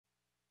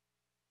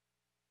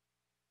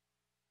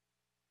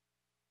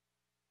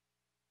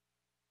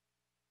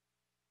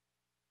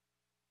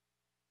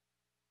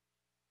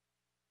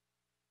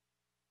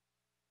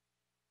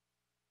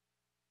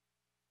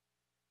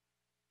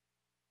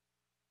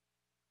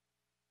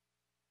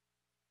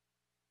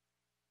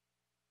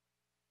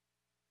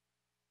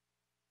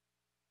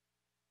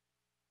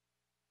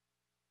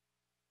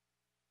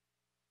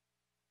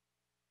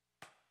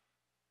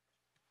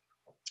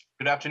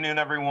Good afternoon,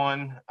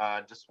 everyone.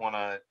 Just want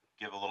to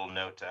give a little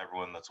note to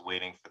everyone that's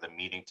waiting for the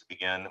meeting to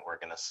begin. We're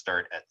going to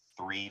start at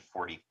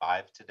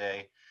 3:45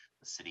 today.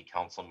 The city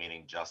council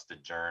meeting just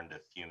adjourned a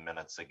few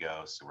minutes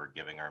ago, so we're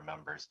giving our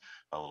members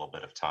a little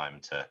bit of time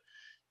to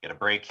get a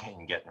break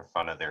and get in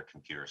front of their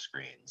computer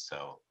screens.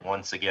 So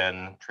once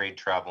again, Trade,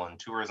 Travel, and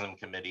Tourism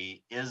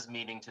Committee is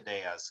meeting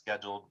today as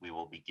scheduled. We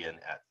will begin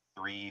at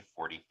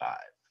 3:45.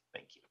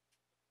 Thank you.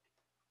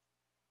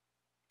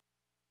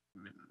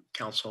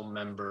 Council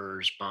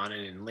members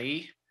Bonin and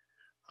Lee.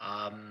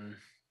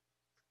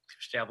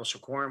 Establish a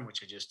quorum,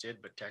 which I just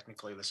did, but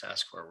technically let's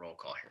ask for a roll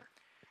call here.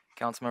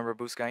 Councilmember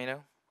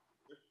Buscaino.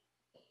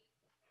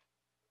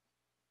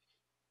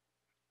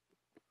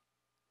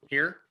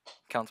 Here.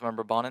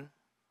 Councilmember Bonin.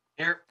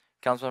 Here.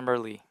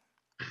 Councilmember Lee.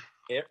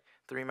 Here.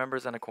 3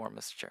 members and a quorum,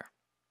 Mr. Chair.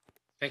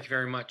 Thank you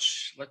very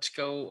much. Let's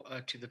go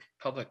to the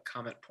public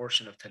comment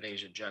portion of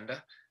today's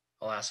agenda.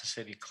 I'll ask the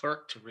city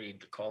clerk to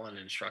read the call-in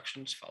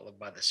instructions, followed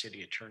by the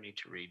city attorney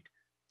to read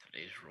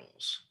today's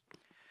rules.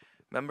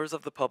 Members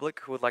of the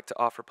public who would like to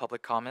offer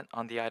public comment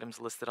on the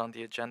items listed on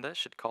the agenda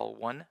should call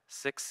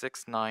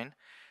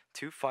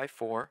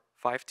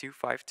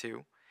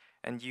 1-669-254-5252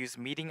 and use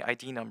meeting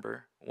ID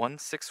number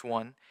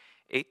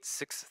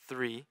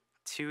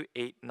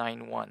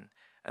 161-863-2891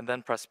 and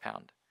then press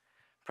pound.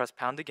 Press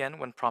pound again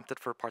when prompted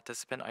for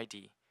participant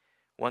ID.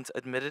 Once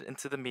admitted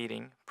into the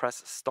meeting,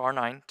 press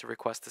 *9 to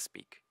request to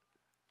speak.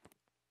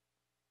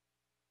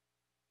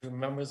 To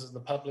members of the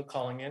public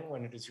calling in,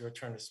 when it is your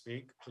turn to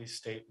speak, please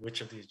state which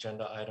of the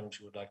agenda items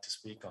you would like to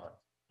speak on.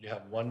 You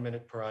have 1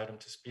 minute per item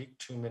to speak,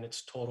 2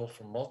 minutes total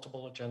for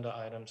multiple agenda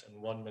items, and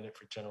 1 minute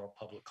for general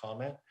public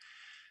comment.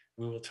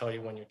 We will tell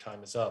you when your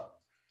time is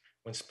up.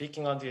 When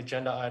speaking on the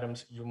agenda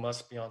items, you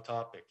must be on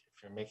topic.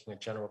 If you're making a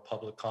general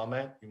public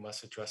comment, you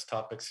must address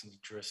topics in the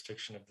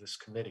jurisdiction of this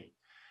committee.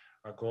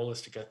 Our goal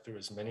is to get through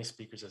as many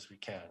speakers as we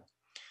can.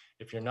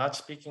 If you're not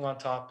speaking on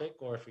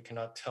topic, or if we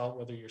cannot tell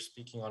whether you're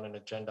speaking on an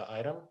agenda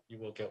item, you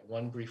will get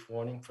one brief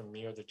warning from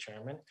me or the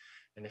chairman.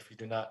 And if you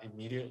do not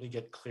immediately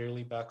get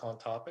clearly back on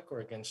topic or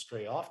again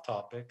stray off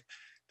topic,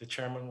 the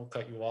chairman will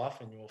cut you off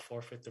and you will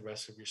forfeit the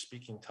rest of your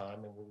speaking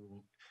time, and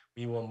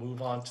we will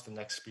move on to the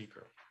next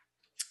speaker.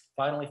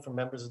 Finally, for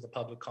members of the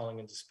public calling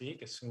in to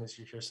speak, as soon as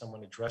you hear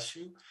someone address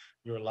you,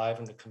 you're live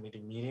in the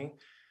committee meeting.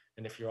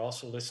 And if you're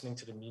also listening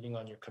to the meeting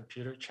on your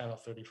computer, channel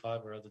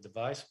 35 or other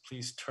device,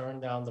 please turn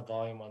down the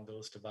volume on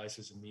those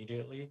devices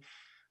immediately.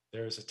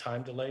 There is a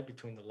time delay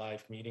between the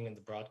live meeting and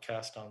the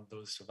broadcast on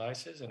those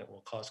devices, and it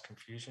will cause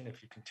confusion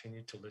if you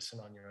continue to listen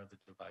on your other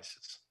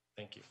devices.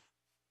 Thank you.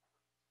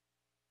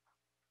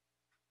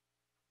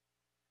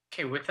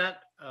 Okay, with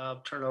that, I'll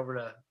turn over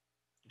to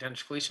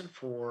Dennis Gleason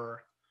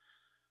for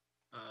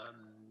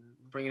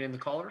bringing in the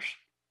callers.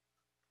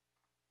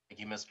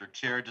 Thank you, Mr.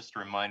 Chair. Just a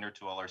reminder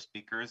to all our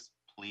speakers,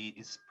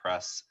 please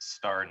press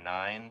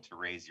 *9 to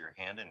raise your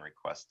hand and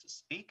request to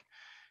speak,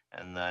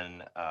 and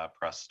then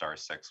press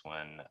 *6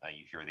 when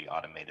you hear the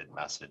automated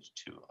message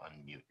to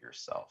unmute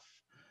yourself.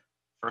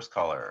 First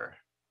caller,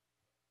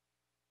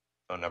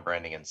 phone number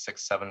ending in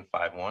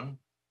 6751.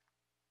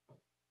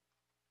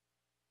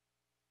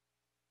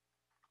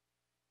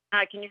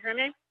 Hi, can you hear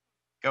me?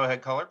 Go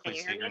ahead, caller.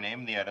 Please state your name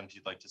and the items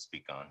you'd like to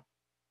speak on.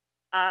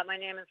 My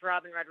name is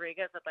Robin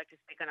Rodriguez. I'd like to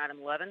speak on item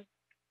 11.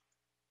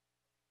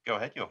 Go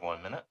ahead. You have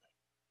 1 minute.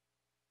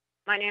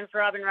 My name is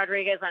Robin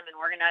Rodriguez. I'm an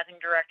organizing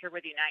director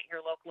with Unite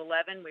Here Local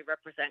 11. We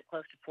represent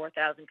close to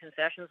 4,000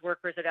 concessions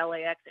workers at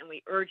LAX, and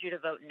we urge you to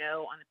vote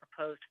no on the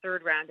proposed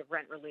third round of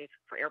rent relief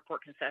for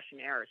airport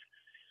concessionaires.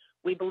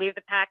 We believe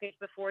the package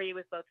before you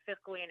is both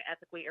fiscally and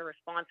ethically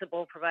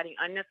irresponsible, providing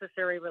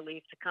unnecessary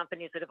relief to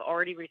companies that have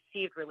already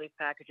received relief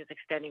packages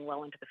extending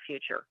well into the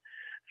future.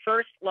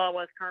 First,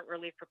 LAWA's current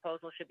relief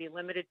proposal should be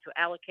limited to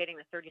allocating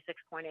the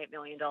 $36.8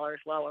 million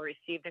LAWA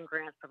received in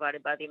grants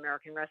provided by the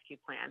American Rescue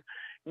Plan,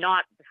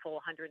 not the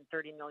full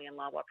 $130 million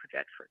LAWA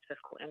projects for its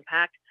fiscal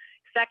impact.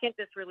 Second,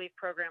 this relief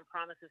program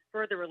promises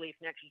further relief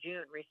next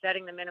June,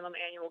 resetting the minimum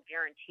annual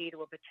guarantee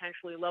to a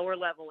potentially lower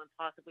level and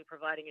possibly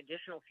providing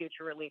additional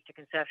future relief to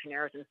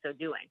concessionaires in so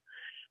doing.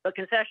 But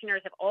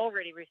concessionaires have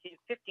already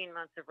received 15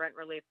 months of rent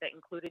relief that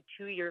included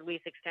 2-year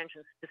lease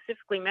extensions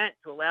specifically meant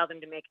to allow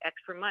them to make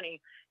extra money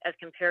as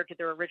compared to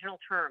their original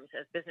terms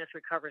as business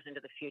recovers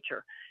into the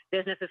future.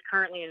 Business is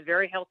currently in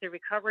very healthy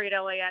recovery at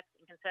LAX,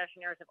 and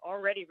concessionaires have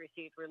already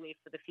received relief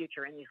for the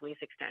future in these lease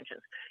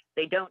extensions.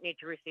 They don't need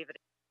to receive it.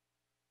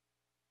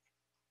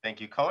 Thank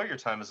you, caller. Your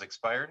time has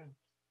expired.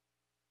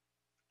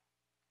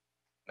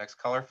 Next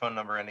caller, phone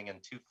number ending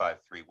in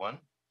 2531.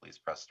 Please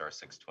press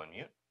 *6 to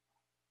unmute.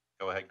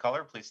 Go ahead,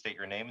 caller. Please state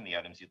your name and the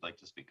items you'd like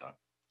to speak on.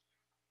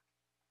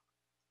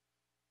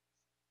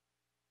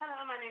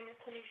 Hello, my name is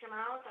Tanisha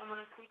Miles. I want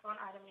to speak on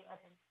item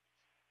 11.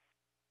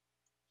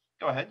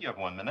 Go ahead. You have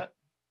 1 minute.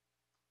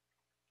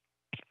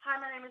 Hi,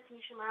 my name is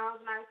Tanisha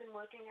Miles, and I've been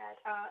working at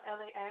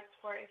LAX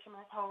for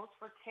HMS Host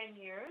for 10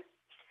 years.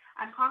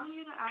 I'm calling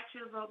you to ask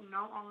you to vote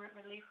no on rent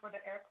relief for the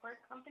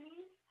airport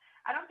companies.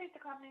 I don't think the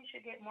companies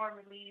should get more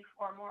relief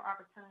or more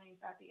opportunities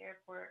at the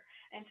airport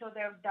until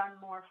they've done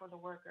more for the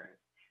workers.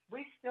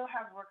 we still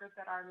have workers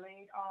that are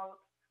laid off.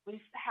 We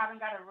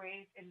haven't got a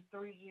raise in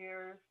 3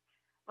 years.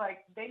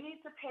 Like, they need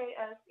to pay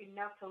us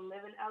enough to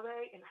live in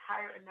LA and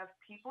hire enough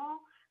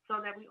people so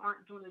that we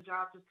aren't doing the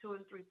jobs of 2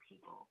 and 3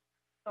 people.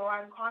 So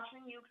I'm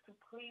cautioning you to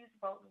please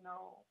vote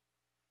no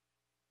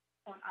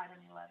on item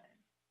 11,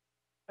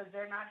 because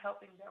they're not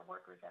helping their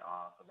workers at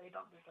all, so they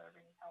don't deserve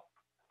any help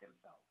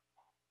themselves.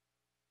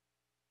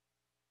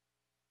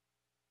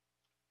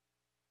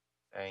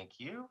 Thank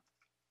you.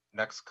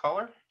 Next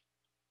caller,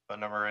 phone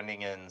number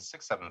ending in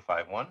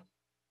 6751.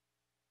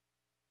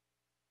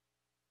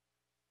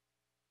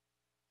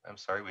 I'm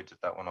sorry, we did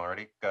that one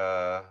already.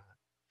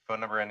 Phone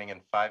number ending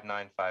in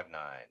 5959.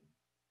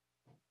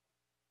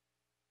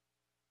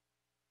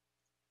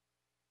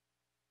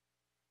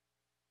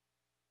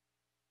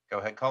 Go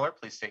ahead, caller.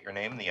 Please state your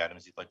name and the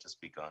items you'd like to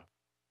speak on.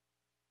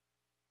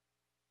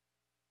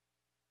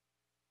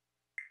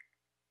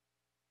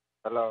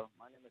 Hello,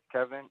 my name is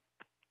Kevin.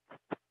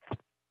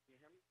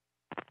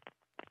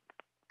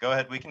 Go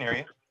ahead, we can hear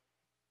you.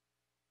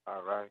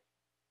 All right.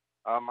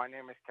 My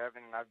name is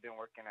Kevin, and I've been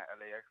working at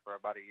LAX for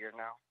about a year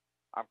now.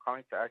 I'm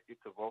calling to ask you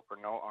to vote for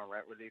no on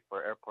rent relief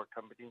for airport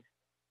companies.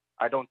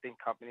 I don't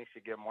think companies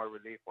should get more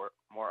relief or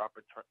more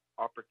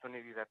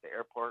opportunities at the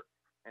airport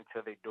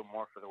until they do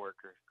more for the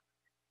workers.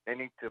 They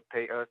need to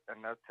pay us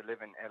enough to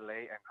live in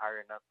LA and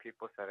hire enough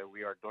people so that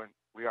we are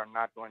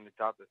not doing the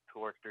job of 2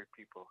 or 3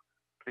 people.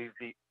 Please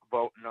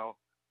vote no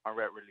on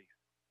rent relief.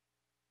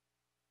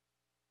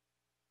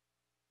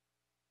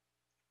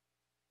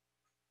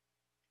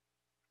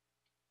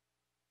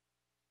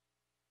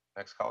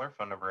 Next caller,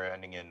 phone number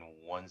ending in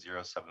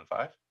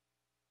 1075.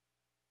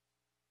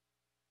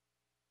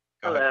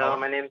 Go ahead, Hello, caller.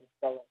 my name is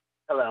Stella.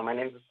 Hello, my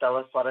name is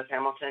Stella Suarez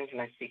Hamilton. Can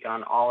I speak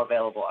on all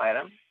available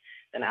items?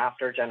 And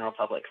after general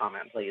public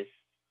comment, please.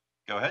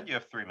 Go ahead, you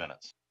have 3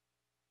 minutes.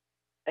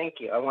 Thank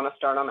you. I want to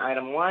start on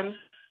item 1.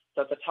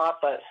 So at the top,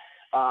 but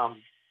I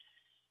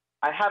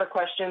had a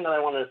question that I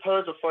wanted to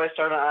pose before I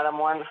start on item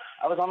 1.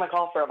 I was on the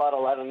call for about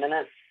 11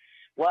 minutes.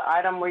 What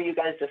item were you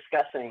guys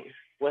discussing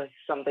with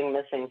something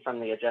missing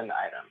from the agenda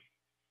item?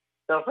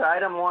 So for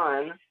item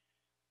 1,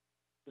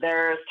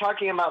 there's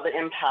talking about the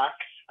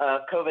impacts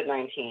of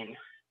COVID-19.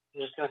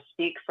 I'm just going to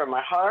speak from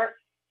my heart.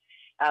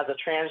 As a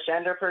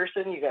transgender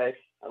person, you guys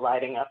are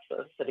lighting up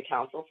the city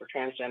council for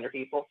transgender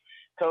people.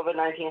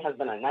 COVID-19 has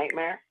been a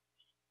nightmare.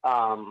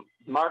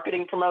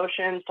 Marketing,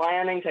 promotion,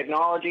 planning,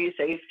 technology,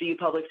 safety,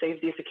 public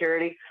safety,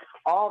 security,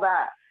 all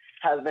that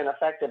has been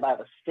affected by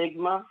the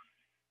stigma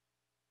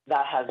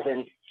that has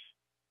been,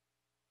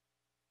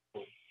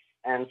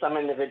 and some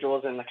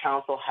individuals in the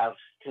council have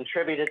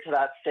contributed to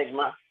that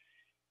stigma.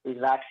 These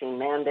vaccine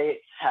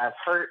mandates have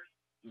hurt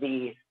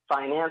the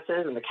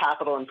finances and the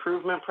capital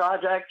improvement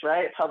projects,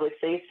 right? Public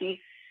safety.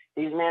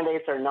 These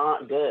mandates are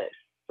not good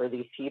for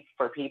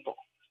people.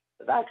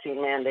 The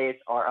vaccine mandates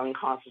are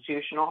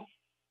unconstitutional,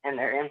 and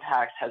their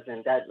impact has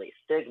been deadly.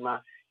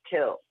 Stigma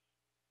kills.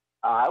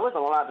 I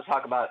wasn't allowed to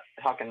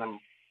talk in the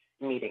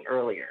meeting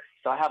earlier,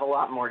 so I have a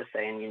lot more to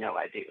say, and you know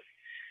I do.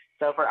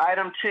 So for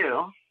item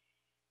 2,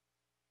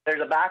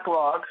 there's a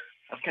backlog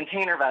of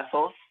container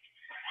vessels.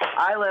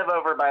 I live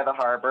over by the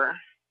harbor.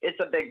 It's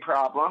a big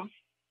problem.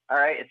 All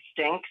right, it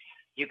stinks.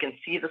 You can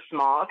see the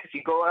smog. If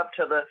you go up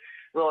to the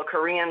little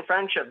Korean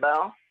Friendship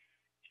Bell,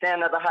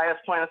 stand at the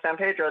highest point of San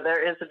Pedro,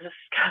 there is a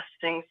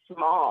disgusting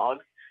smog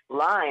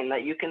line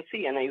that you can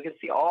see, and you can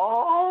see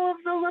all of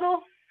the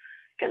little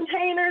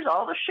containers,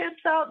 all the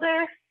ships out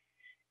there.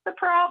 The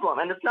problem,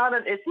 and it's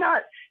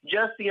not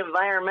just the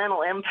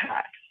environmental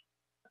impacts.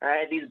 All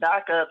right, these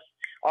backups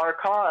are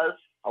caused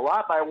a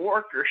lot by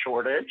worker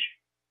shortage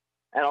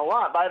and a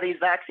lot by these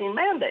vaccine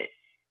mandates,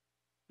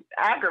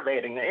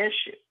 aggravating the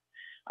issue.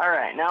 All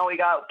right, now we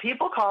got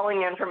people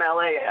calling in from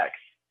LAX.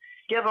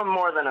 Give them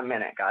more than a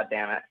minute,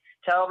 goddammit.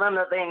 Tell them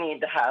that they need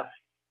to have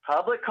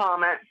public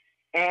comment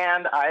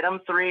and item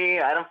 3,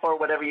 item 4,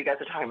 whatever you guys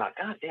are talking about.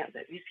 God damn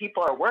it, these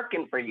people are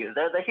working for you.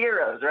 They're the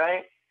heroes,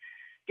 right?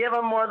 Give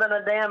them more than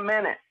a damn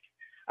minute.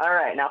 All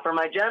right, now for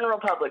my general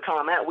public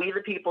comment, we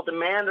the people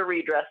demand a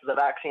redress of the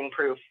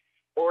vaccine-proof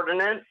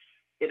ordinance.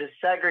 It is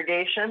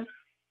segregation.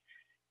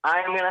 I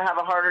am going to have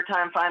a harder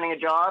time finding a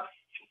job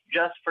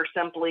just for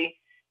simply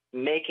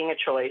making a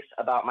choice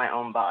about my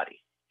own body.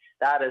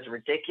 That is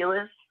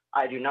ridiculous.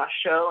 I do not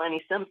show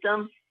any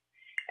symptoms.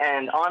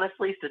 And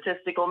honestly,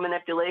 statistical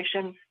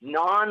manipulation,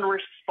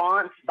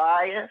 non-response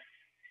bias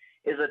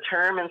is a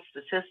term in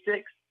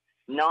statistics.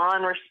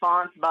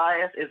 Non-response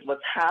bias is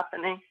what's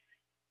happening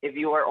if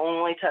you are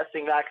only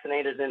testing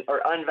vaccinated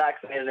or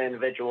unvaccinated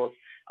individuals,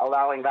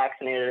 allowing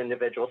vaccinated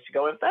individuals to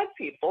go infect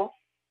people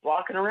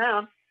walking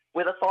around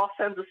with a false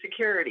sense of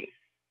security.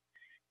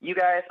 You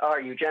guys are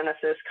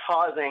eugenicists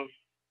causing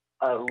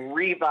a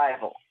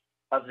revival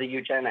of the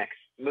eugenics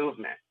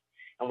movement.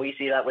 And we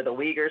see that with the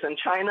Uyghurs in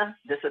China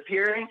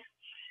disappearing.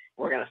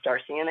 We're going to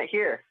start seeing it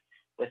here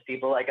with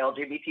people like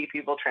LGBT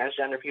people,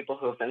 transgender people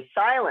who have been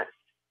silenced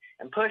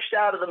and pushed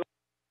out of the.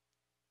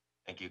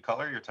 Thank you,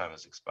 caller. Your time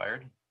has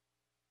expired.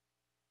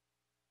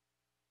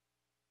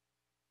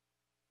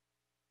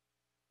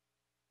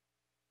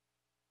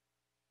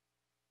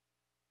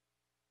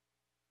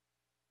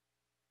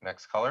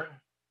 Next caller,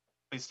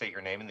 please state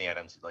your name and the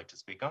items you'd like to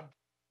speak on.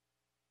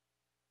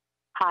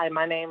 Hi,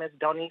 my name is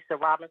Donisa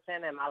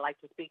Robinson, and I'd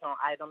like to speak on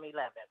item 11.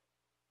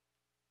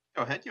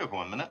 Go ahead, you have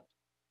 1 minute.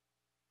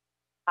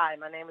 Hi,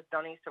 my name is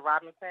Donisa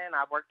Robinson.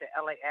 I worked at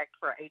LAX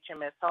for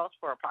HMS Health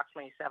for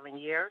approximately 7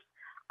 years.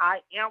 I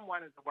am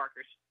one of the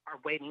workers who are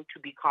waiting to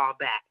be called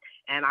back,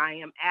 and I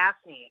am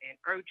asking and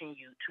urging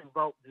you to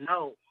vote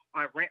no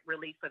on rent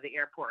relief for the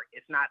airport.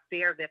 It's not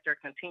fair that they're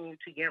continuing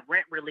to get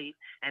rent relief,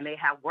 and they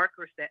have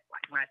workers that,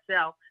 like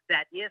myself,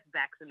 that is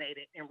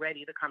vaccinated and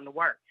ready to come to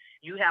work.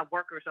 You have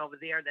workers over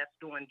there that's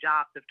doing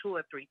jobs of 2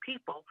 or 3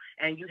 people,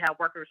 and you have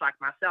workers like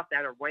myself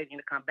that are waiting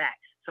to come back.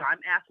 So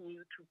I'm asking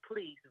you to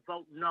please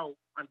vote no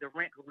on the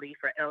rent relief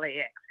for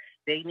LAX.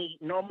 They need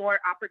no more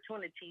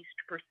opportunities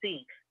to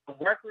proceed. The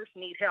workers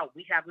need help.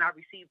 We have not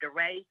received a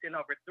raise in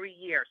over 3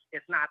 years.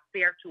 It's not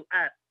fair to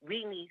us.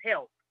 We need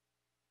help.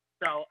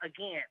 So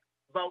again,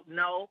 vote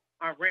no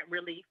on rent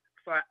relief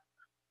for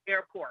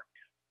airport.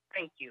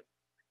 Thank you.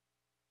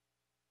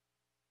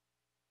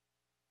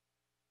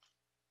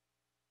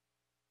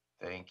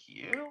 Thank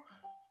you.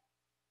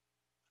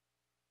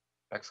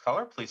 Next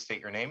caller, please state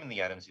your name and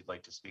the items you'd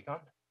like to speak on.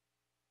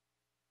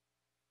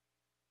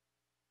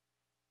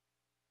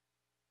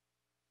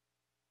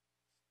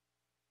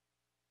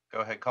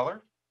 Go ahead,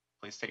 caller.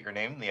 Please state your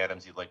name and the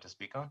items you'd like to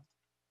speak on.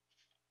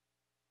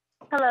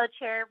 Hello,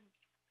 Chair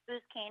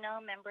Buscano,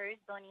 members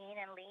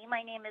Bonin and Lee. My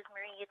name is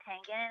Maria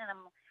Tangan, and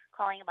I'm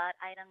calling about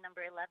item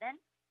number 11.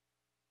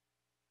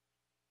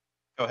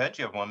 Go ahead,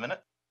 you have 1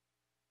 minute.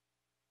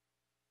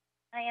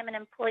 I am an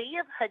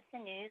employee of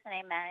Hudson News, and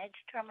I manage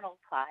Terminal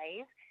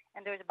 5,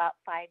 and there's about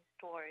 5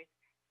 stores.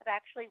 I've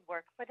actually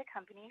worked for the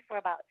company for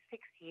about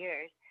 6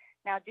 years.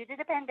 Now, due to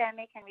the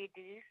pandemic and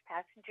reduced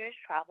passengers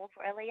travel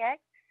for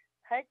LAX,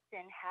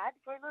 Hudson had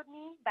furloughed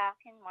me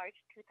back in March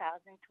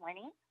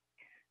 2020.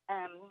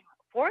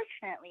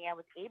 Fortunately, I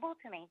was able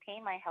to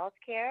maintain my health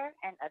care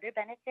and other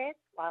benefits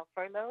while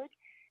furloughed,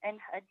 and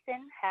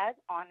Hudson has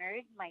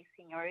honored my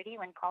seniority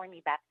when calling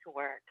me back to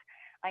work.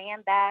 I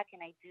am back,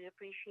 and I do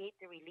appreciate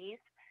the relief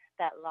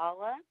that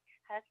LAWA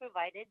has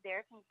provided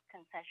their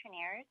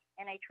concessionaires,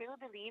 and I truly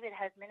believe it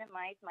has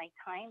minimized my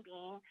time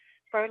being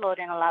furloughed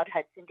and allowed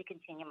Hudson to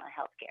continue my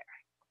health care.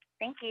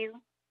 Thank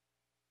you.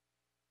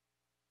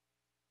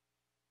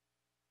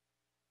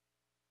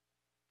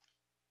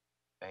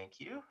 Thank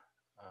you.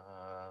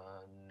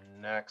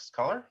 Next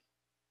caller.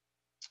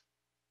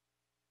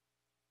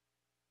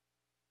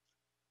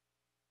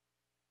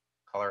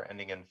 Caller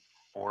ending in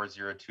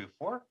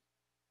 4024.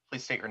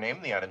 Please state your name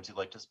and the items you'd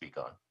like to speak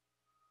on.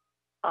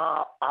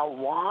 I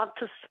want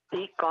to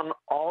speak on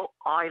all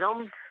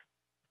items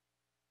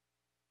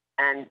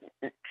and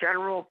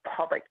general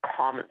public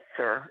comment,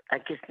 sir.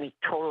 That gives me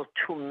total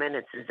 2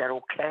 minutes. Is that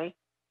okay?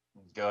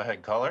 Go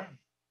ahead, caller.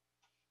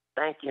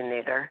 Thank you,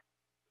 nigger.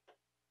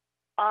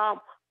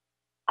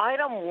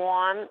 Item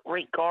 1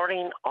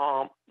 regarding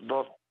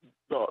the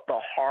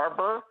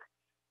harbor.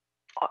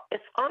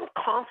 It's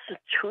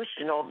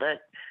unconstitutional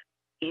that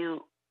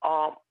you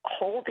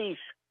hold these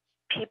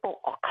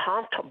people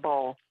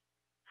accountable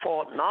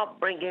for not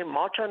bringing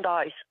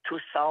merchandise to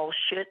sell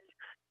shit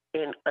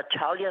in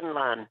Italian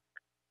land,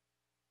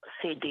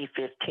 CD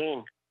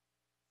 15.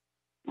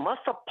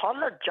 Must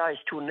apologize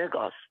to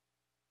niggas.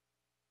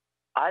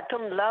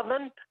 Item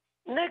 11,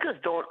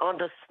 niggas don't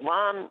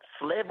understand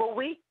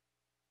slavery.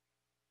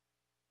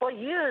 For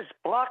years,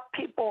 black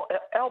people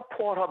at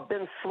airport have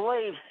been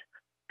slaves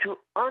to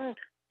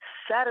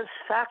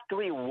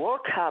unsatisfactory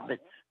work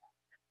habits.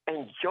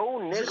 And Joe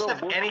Does this Nigger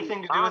have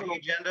anything to do with the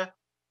agenda?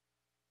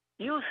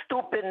 You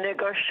stupid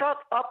nigger,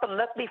 shut up and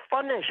let me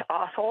finish,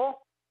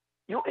 asshole.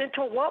 You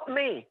interrupt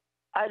me.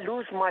 I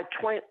lose my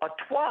train of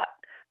twat.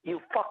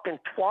 You fucking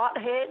twat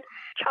head.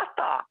 Shut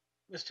up.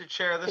 Mr.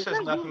 Chair, this has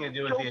nothing to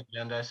do with the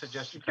agenda. I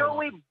suggest you come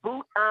Joey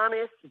Boot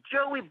Honest,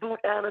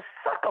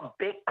 suck a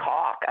big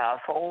cock,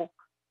 asshole.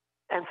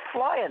 And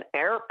fly an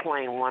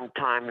airplane one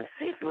time and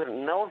see if it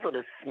knows what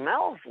it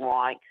smells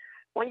like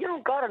when you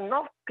don't got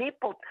enough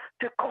people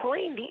to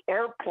clean the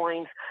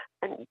airplanes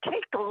and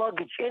take the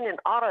luggage in and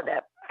out of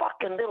that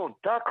fucking little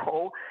duck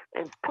hole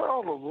and put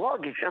all the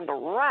luggage in the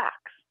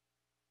racks.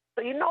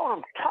 So you know what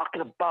I'm talking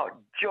about,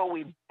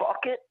 Joey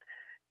Bucket?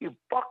 You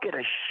bucket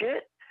of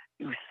shit?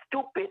 You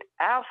stupid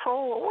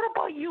asshole. What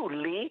about you,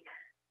 Lee?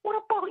 What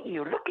about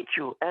you? Look at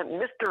you. And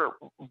Mr.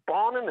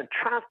 Bonin, the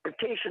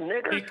transportation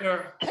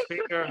nigger.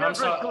 Speaker, I'm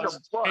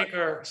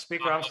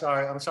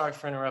sorry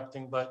for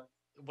interrupting, but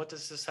what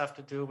does this have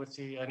to do with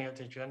any of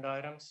the agenda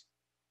items?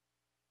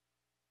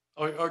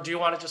 Or do you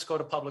want to just go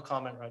to public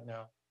comment right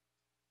now?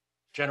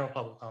 General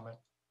public comment.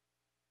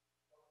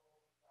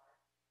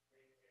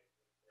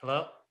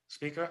 Hello,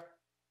 speaker?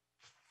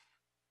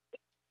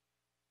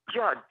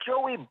 Yeah,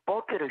 Joey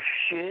Bucket of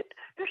shit.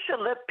 You should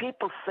let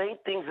people say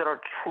things that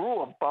are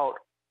true about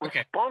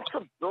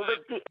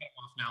responsibility.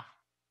 Now,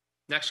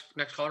 next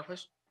caller,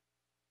 please.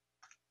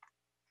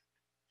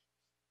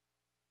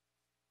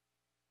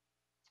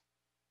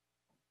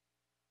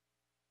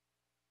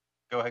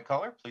 Go ahead,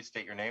 caller. Please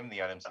state your name and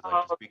the items you'd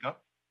like to speak on.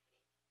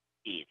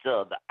 It's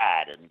other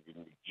items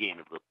in the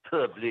general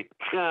public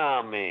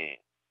comment.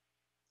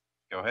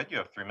 Go ahead, you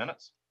have 3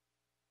 minutes.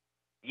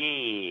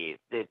 Yes,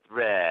 that's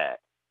right.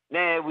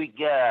 Now we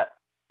got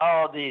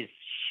all this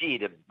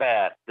shit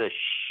about the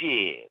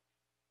ships.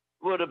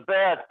 What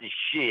about the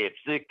ships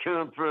that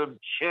come from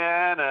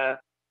China?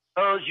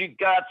 All you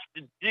got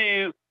to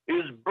do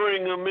is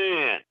bring them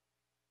in.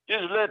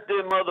 Just let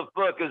them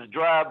motherfuckers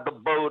drive the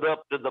boat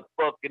up to the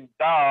fucking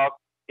dock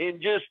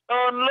and just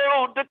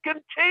unload the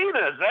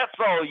containers. That's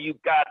all you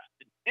got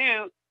to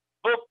do.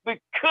 But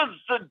because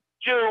of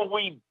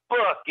Joey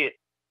Bucket,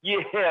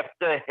 you have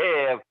to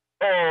have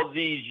all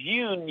these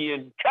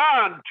union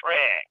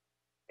contracts.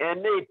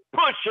 And they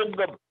pushing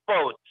the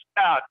boats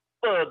out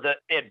further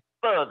and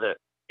further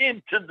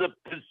into the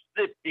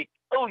Pacific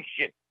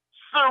Ocean,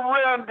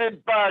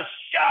 surrounded by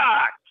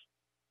sharks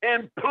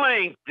and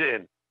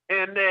plankton.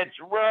 And that's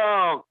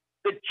wrong.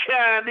 The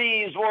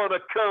Chinese want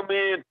to come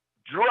in,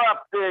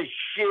 drop their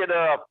shit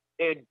up,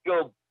 and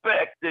go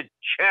back to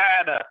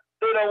China.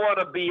 They don't want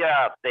to be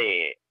out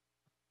there.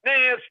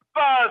 Now, as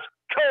far as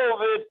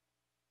COVID,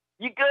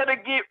 you got to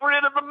get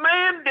rid of the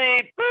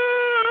mandate.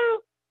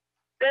 Boo!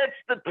 That's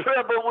the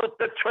trouble with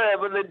the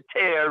traveling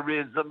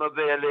terrorism of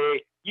LA.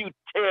 You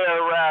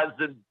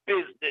terrorizing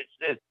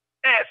businesses,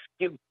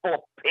 asking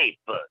for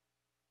papers.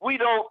 We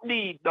don't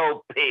need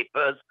no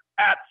papers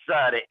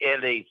outside of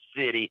LA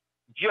City.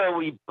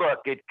 Joey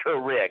Bucket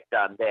correct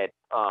on that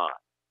part.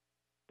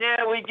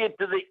 Now we get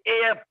to the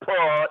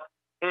airport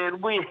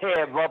and we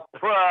have a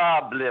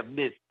problem,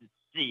 Mr.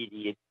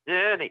 City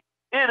Attorney.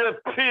 It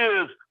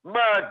appears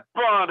Mike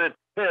Bonnet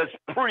has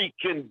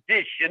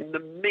preconditioned the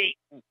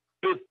meeting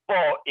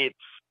before it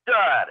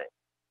started,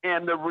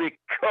 and the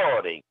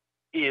recording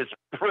is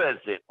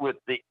present with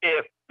the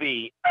FBI.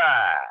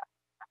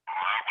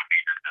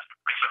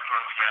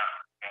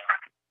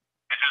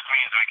 It just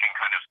means we can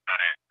kind of set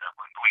it.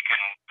 We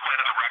can put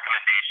a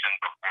recommendation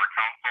before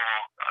council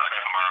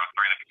tomorrow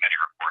through the committee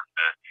report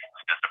to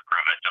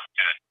disapprove it, just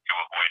to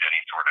avoid any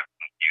sort of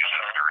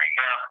confusion during.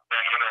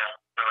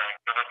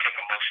 We'll take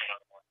a motion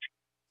on one.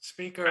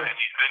 Speaker,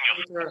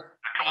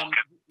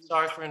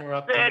 sorry for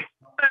interrupting.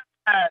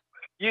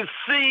 You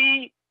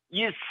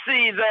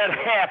see that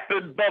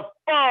happened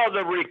before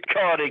the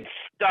recording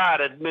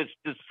started,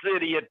 Mr.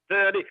 City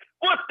Attorney.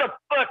 What the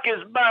fuck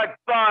is Mike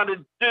Bonnet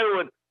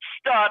doing?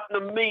 Starting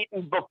a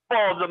meeting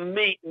before the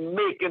meeting,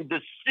 making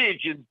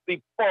decisions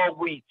before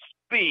we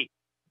speak.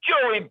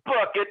 Joey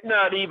Bucket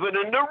not even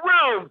in the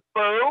room,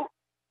 fool.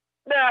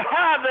 Now,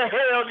 how the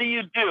hell do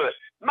you do it?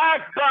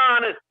 Mike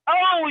Bonnet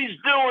always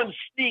doing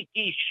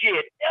sneaky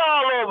shit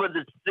all over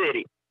the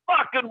city,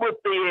 fucking with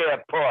the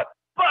airport,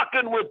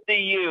 fucking with the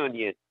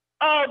union.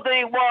 All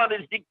they want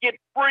is to get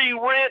free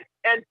rent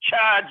and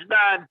charge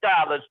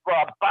 $9 for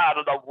a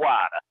bottle of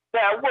water.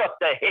 Now, what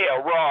the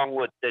hell wrong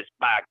with this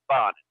Mike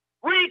Bonnet?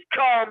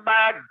 Recall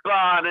Mike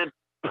Bonnet,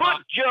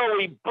 put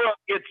Joey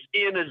Buckets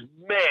in his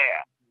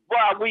mare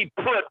while we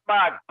put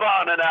Mike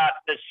Bonnet out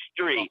the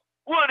street.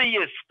 What do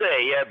you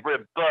say,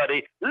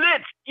 everybody?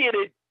 Let's get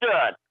it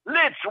done.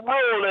 Let's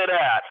roll it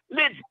out.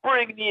 Let's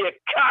bring the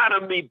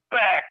economy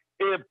back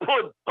and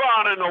put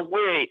Bonnet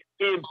away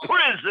in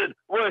prison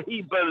where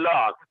he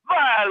belongs,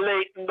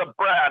 violating the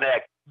Brown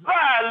Act,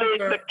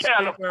 violating the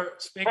California.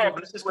 Speaker,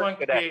 this is going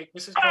to be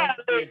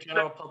a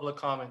general public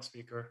comment,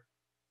 Speaker.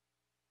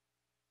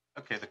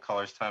 Okay, the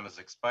caller's time has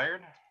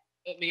expired.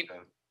 I mean,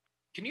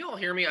 can you all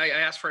hear me? I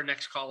asked for a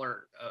next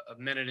caller a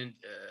minute, and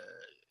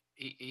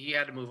he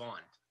had to move on.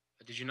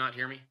 Did you not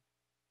hear me?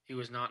 He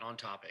was not on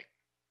topic.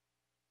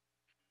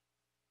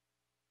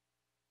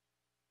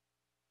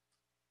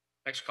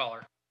 Next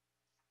caller.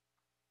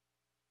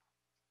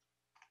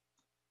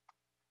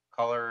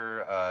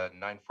 Caller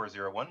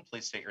 9401,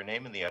 please state your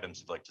name and the items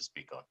you'd like to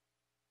speak on.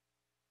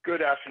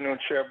 Good afternoon,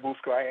 Chair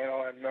Busco,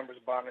 and members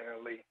Bonnet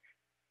and Lee.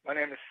 My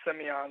name is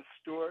Simeon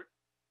Stewart,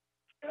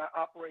 and I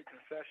operate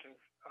concessions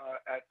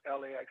at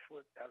LAX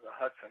as a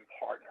Hudson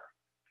partner.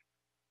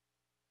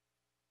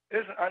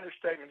 It is an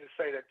understatement to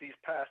say that these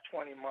past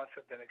 20 months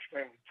have been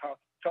extremely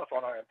tough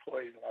on our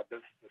employees and our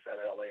businesses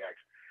at LAX.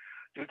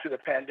 Due to the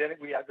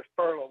pandemic, we had to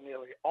furlough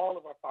nearly all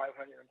of our 500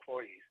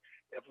 employees.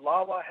 If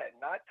LAWA had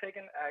not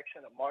taken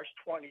action in March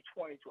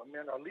 2020 to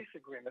amend our lease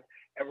agreement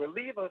and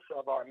relieve us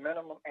of our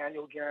minimum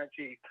annual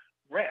guaranteed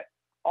rent,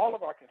 all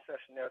of our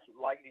concessionaires would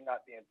likely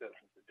not be in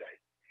business today.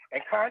 And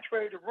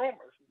contrary to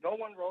rumors, no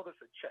one wrote us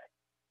a check.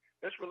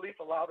 This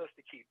relief allowed us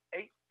to keep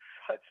 8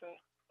 Hudson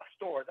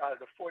stores out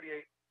of the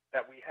 48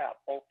 that we have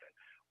open,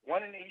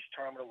 one in each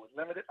terminal with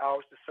limited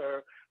hours to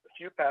serve the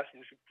few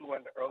passengers who flew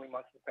in the early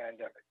months of the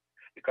pandemic.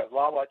 Because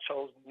LAWA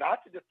chose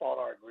not to default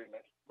our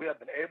agreements, we have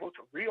been able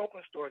to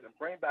reopen stores and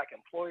bring back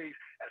employees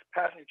as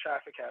passenger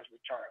traffic has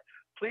returned.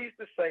 Pleased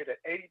to say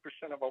that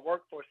 80% of our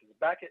workforce is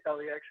back at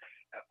LAX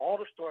and all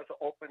the stores are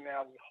open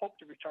now. We hope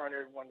to return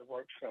everyone to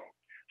work soon.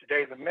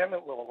 Today's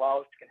amendment will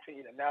allow us to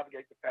continue to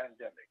navigate the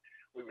pandemic.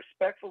 We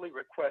respectfully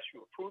request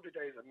you approve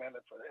today's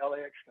amendment for the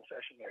LAX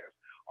concessionaires.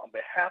 On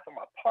behalf of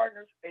my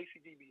partners,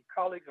 ACDB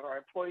colleagues, and our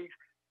employees,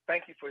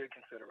 thank you for your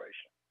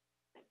consideration.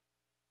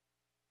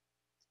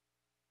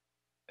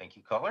 Thank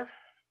you, caller.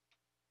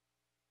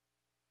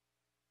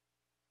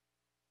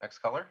 Next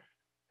caller,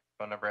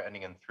 phone number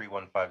ending in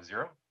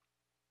 3150.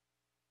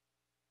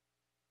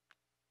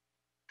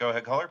 Go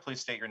ahead, caller.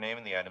 Please state your name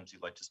and the items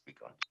you'd like to speak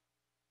on.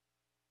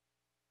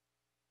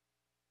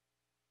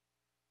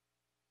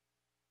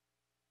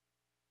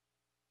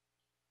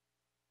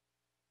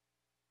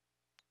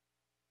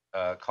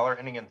 Caller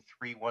ending in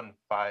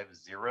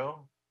 3150.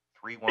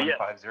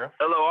 3150.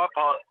 Hello,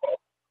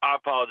 I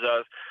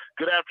apologize.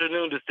 Good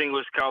afternoon,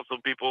 distinguished council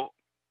people,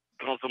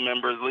 council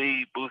members,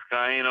 Lee,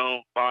 Buscaino,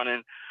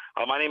 Bonin.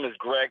 My name is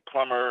Greg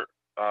Plummer.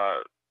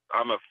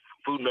 I'm a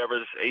food and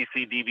beverage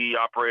ACDB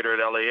operator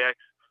at LAX.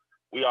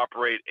 We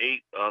operate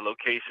 8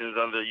 locations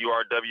under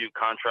URW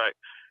contract,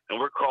 and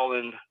we're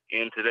calling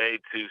in today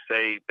to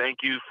say thank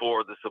you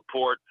for the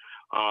support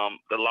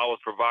that LAW was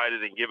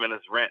provided and giving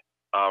us rent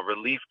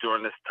relief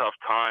during this tough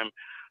time.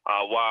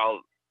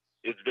 While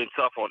it's been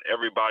tough on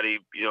everybody,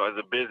 as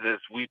a business,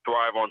 we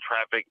thrive on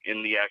traffic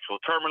in the actual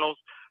terminals.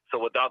 So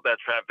without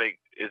that traffic,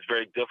 it's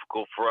very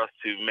difficult for us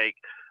to make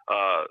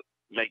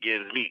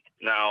ends meet.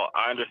 Now,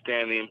 I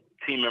understand the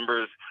team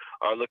members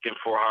are looking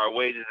for higher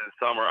wages and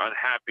some are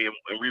unhappy,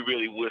 and we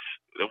really wish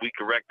that we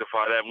could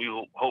rectify that. And we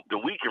hope that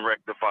we can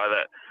rectify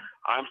that.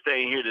 I'm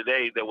saying here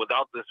today that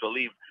without this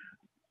relief,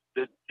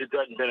 it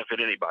doesn't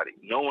benefit anybody.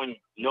 No one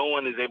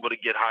is able to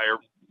get higher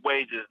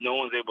wages. No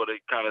one's able to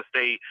kind of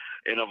stay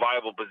in a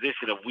viable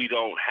position if we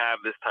don't have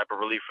this type of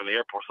relief from the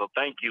airport. So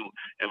thank you,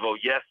 and vote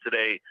yes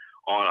today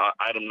on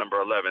item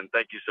number 11.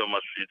 Thank you so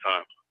much for your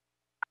time.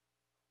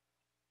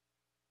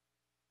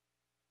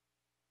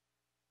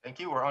 Thank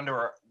you. We're on to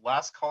our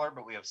last caller,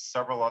 but we have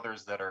several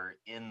others that are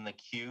in the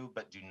queue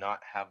but do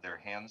not have their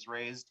hands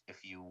raised.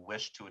 If you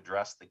wish to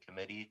address the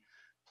committee,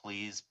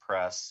 please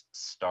press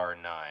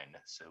 *9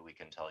 so we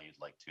can tell you'd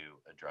like to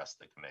address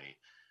the committee.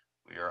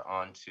 We are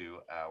on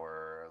to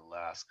our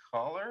last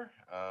caller,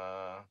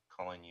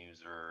 calling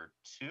user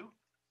 2.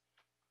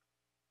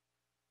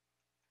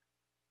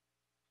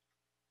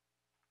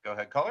 Go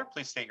ahead, caller.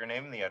 Please state your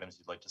name and the items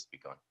you'd like to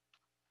speak on.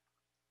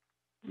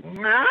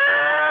 No!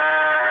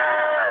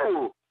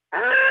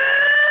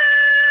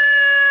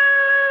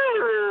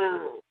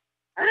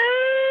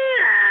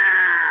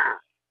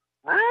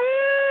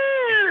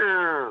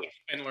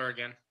 Spindler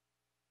again.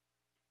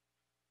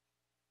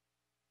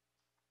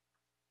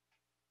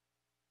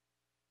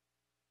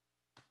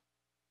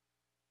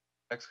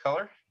 Next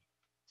caller,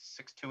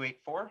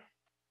 6284.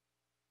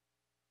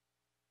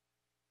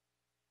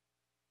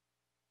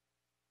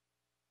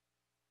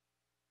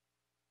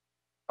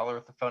 Caller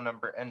with the phone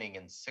number ending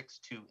in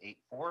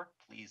 6284,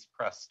 please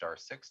press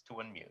 *6 to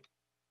unmute.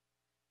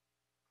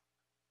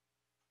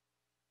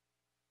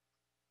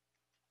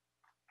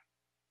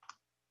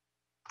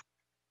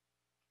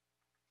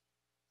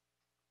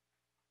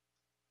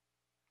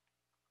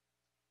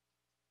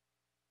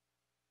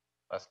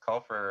 Last call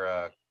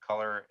for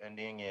caller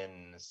ending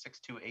in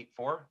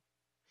 6284.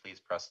 Please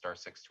press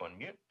 *6 to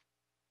unmute.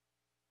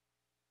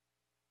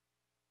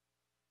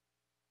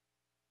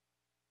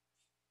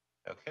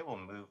 Okay, we'll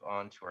move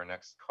on to our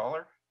next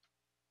caller.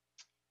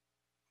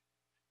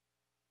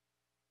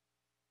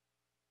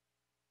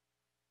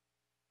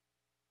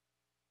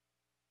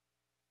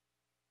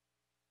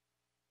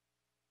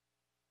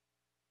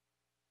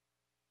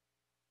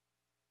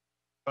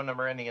 Phone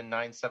number ending in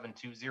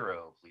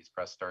 9720. Please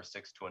press *6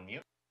 to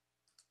unmute.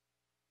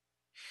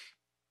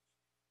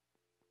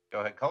 Go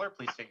ahead, caller.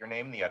 Please state your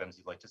name and the items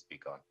you'd like to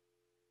speak on.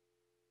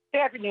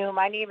 Good afternoon.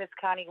 My name is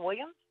Connie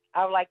Williams.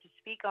 I would like to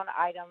speak on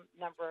item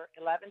number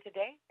 11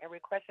 today and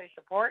request your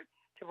support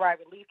to provide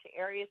relief to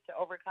areas to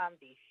overcome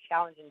these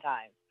challenging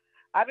times.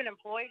 I've been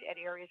employed at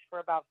areas for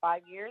about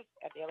 5 years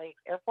at the LAX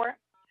airport.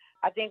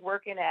 I think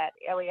working at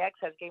LAX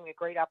has given me a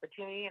great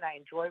opportunity, and I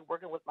enjoy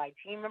working with my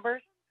team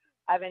members.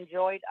 I've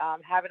enjoyed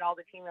having all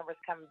the team members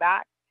coming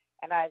back,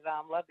 and I've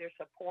loved their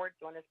support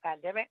during this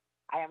pandemic.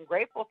 I am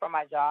grateful for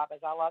my job,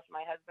 as I lost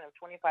my husband of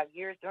 25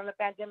 years during the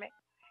pandemic,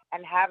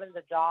 and having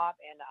the job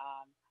and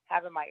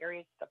having my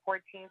area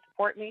support team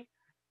support me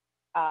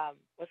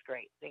was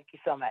great. Thank you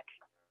so much.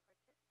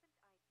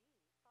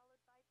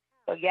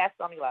 So yes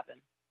on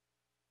 11.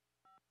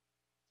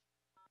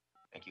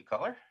 Thank you,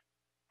 caller.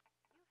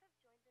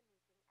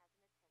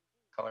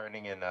 Caller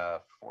ending in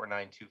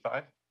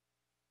 4925.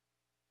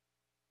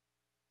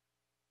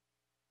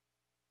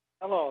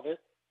 Hello.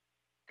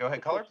 Go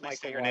ahead, caller. Please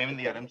state your name and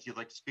the items you'd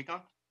like to speak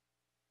on.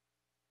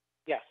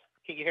 Yes.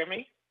 Can you hear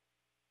me?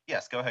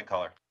 Yes, go ahead,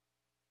 caller.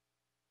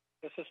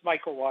 This is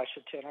Michael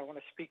Washington. I want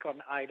to speak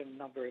on item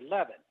number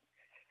 11.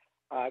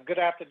 Good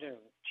afternoon,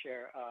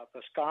 Chair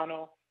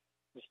Buscaino,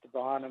 Mr.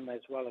 Bonham, as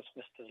well as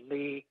Mr.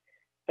 Lee.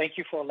 Thank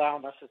you for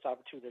allowing us this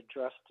opportunity to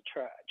address the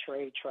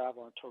Trade,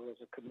 Travel, and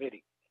Tourism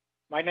Committee.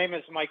 My name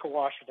is Michael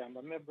Washington.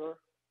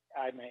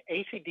 I'm an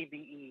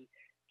ACDBE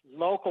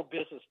local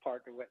business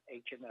partner with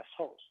HMS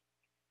Host.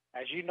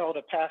 As you know,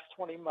 the past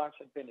 20 months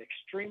have been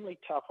extremely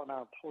tough on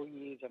our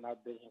employees and our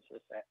businesses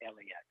at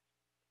LAX.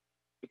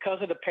 Because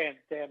of the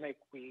pandemic,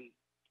 we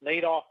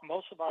laid off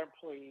most of our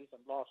employees and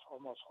lost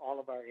almost all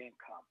of our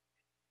income.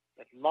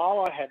 that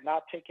Lala had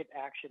not taken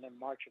action in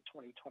March of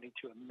 2020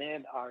 to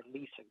amend our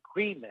lease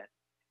agreement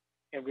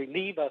and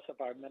relieve us of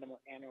our minimum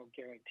annual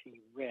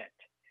guarantee rent,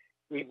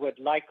 we would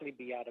likely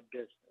be out of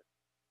business.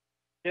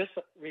 This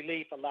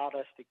relief allowed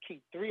us to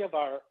keep 3 of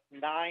our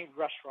 9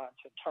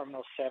 restaurants in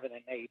Terminal 7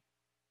 and 8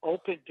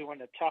 open during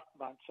the tough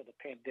months of the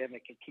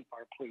pandemic and keep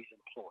our employees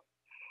employed.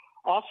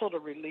 Also,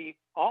 the relief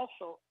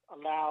also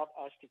allowed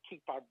us to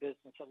keep our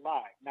business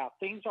alive. Now,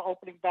 things are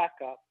opening back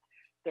up,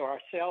 though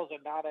our sales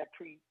are not at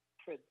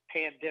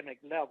pre-pandemic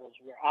levels.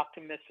 We're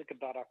optimistic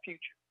about our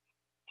future.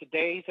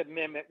 Today's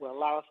amendment will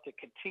allow us to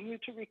continue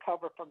to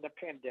recover from the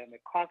pandemic.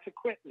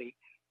 Consequently,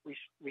 we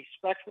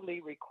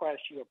respectfully request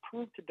you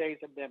approve today's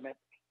amendment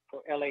for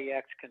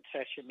LAX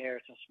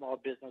concessionaires and small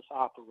business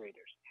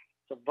operators.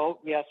 So vote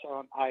yes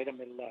on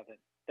item 11.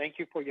 Thank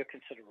you for your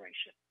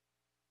consideration.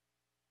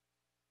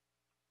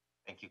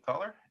 Thank you,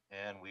 caller.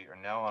 And we are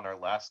now on our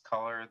last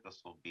caller.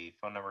 This will be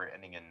phone number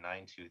ending in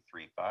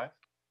 9235.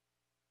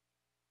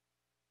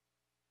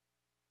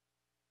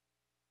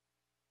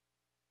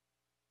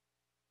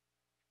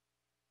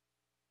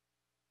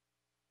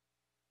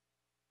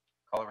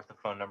 Caller with the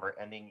phone number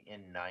ending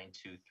in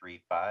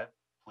 9235,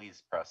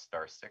 please press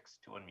 *6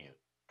 to unmute.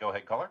 Go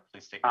ahead, caller.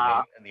 Please state your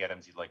name and the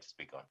items you'd like to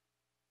speak on.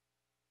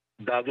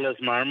 Douglas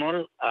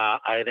Marmol,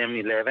 item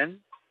 11.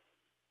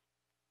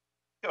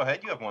 Go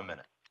ahead. You have 1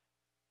 minute.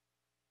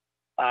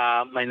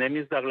 My name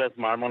is Douglas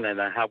Marmol, and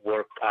I have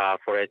worked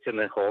for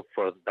HMS Hope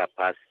for the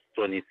past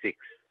 26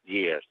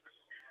 years.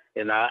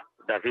 And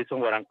the reason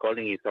why I'm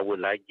calling is I would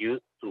like you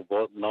to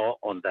vote no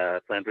on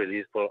the rent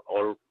release for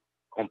all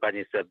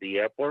companies at the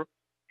airport.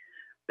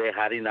 They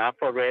had enough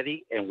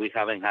already, and we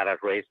haven't had a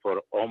raise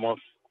for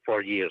almost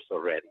 4 years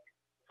already.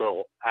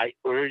 So I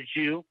urge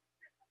you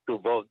to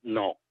vote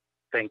no.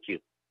 Thank you.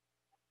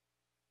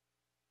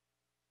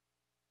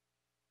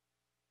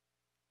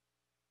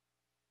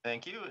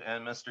 Thank you.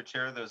 And Mr.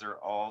 Chair, those are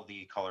all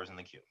the callers in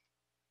the queue.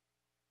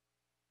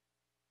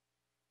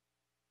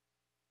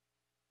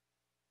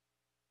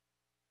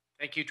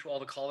 Thank you to all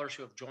the callers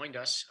who have joined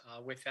us.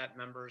 With that,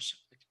 members,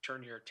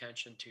 turn your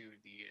attention to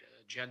the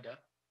agenda.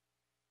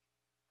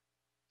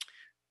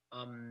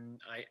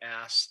 I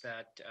ask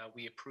that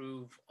we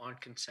approve on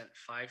consent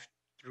 5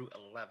 through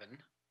 11.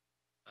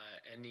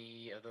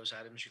 Any of those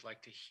items you'd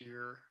like to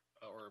hear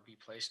or be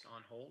placed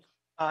on hold?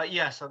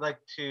 Yes, I'd like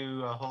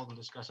to hold and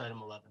discuss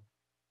item 11.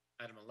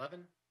 Item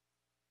 11.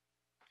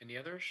 Any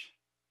others?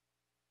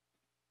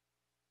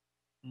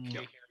 No.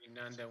 Okay, hearing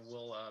none, then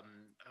we'll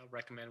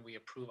recommend we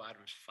approve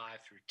items 5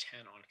 through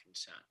 10 on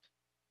consent.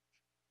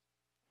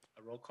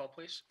 A roll call,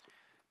 please.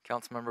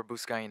 Councilmember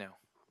Buscaino.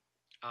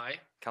 Aye.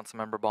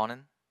 Councilmember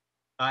Bonin.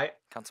 Aye.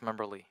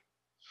 Councilmember Lee.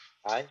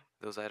 Aye.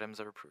 Those items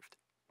are approved.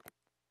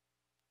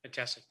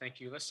 Fantastic. Thank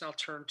you. Let's now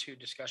turn to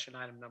discussion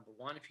item number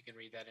 1. If you can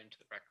read that into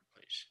the record,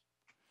 please.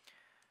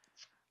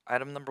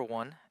 Item number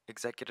 1,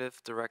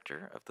 Executive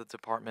Director of the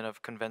Department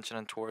of Convention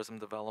and Tourism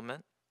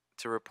Development,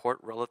 to report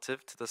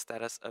relative to the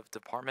status of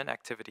department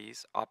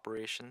activities,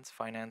 operations,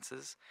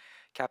 finances,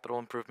 capital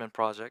improvement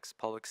projects,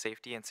 public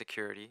safety and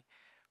security,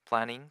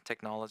 planning,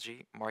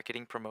 technology,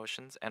 marketing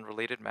promotions, and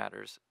related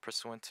matters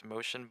pursuant to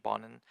motion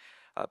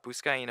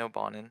Buscaino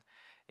Bonin,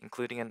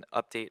 including an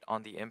update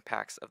on the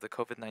impacts of the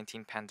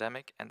COVID-19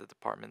 pandemic and the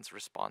department's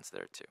response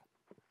thereto.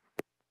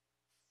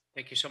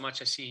 Thank you so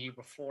much. I see you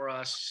before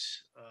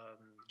us,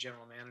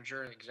 General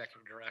Manager and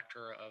Executive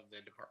Director of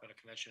the Department of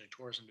Convention and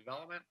Tourism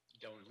Development,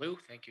 Don Liu.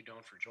 Thank you,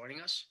 Don, for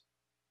joining us.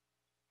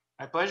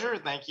 My pleasure.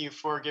 Thank you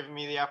for giving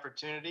me the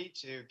opportunity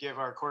to give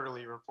our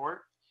quarterly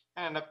report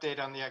and an update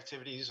on the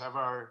activities of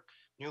our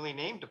newly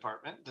named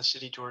department, the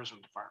City Tourism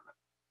Department.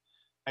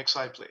 Next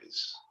slide,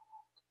 please.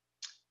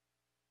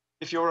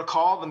 If you'll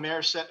recall, the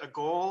mayor set a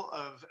goal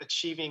of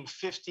achieving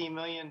 50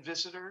 million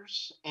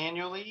visitors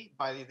annually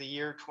by the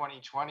year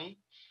 2020.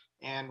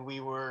 And we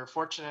were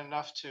fortunate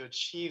enough to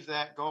achieve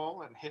that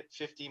goal and hit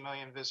 50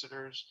 million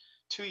visitors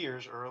 2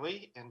 years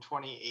early in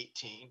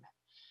 2018.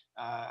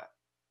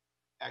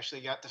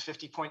 Actually got to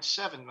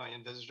 50.7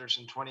 million visitors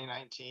in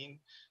 2019,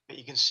 but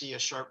you can see a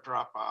sharp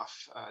drop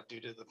off due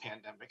to the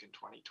pandemic in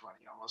 2020,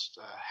 almost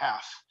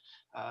half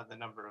the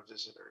number of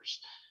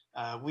visitors.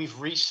 We've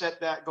reset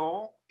that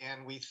goal,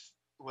 and we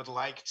would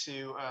like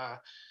to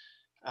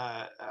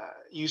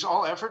use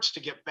all efforts to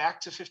get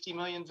back to 50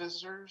 million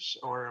visitors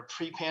or a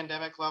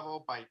pre-pandemic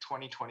level by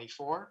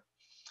 2024.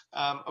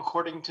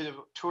 According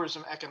to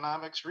Tourism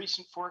Economics'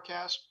 recent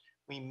forecast,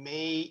 we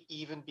may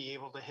even be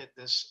able to hit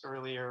this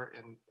earlier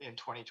in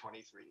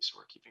 2023, so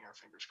we're keeping our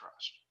fingers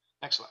crossed.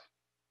 Next slide.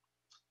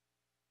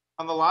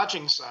 On the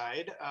lodging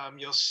side,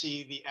 you'll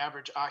see the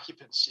average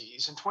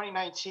occupancies. In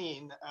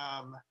 2019,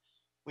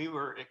 we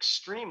were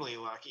extremely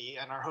lucky,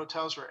 and our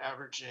hotels were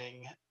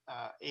averaging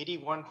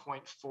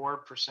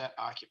 81.4%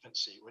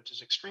 occupancy, which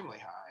is extremely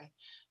high.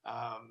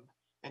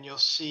 And you'll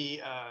see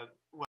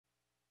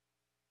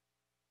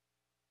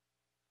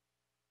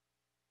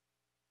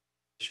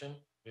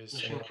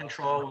Mission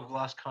Control, we've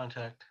lost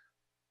contact.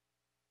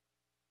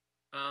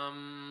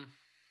 I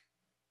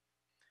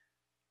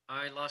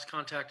lost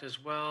contact as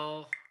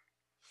well.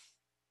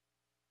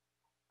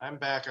 I'm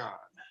back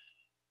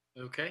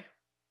on. Okay.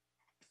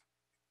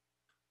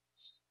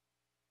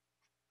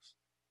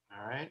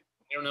 All right.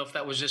 I don't know if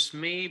that was just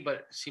me, but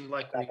it seemed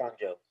like Back on,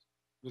 Joe.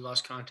 we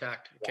lost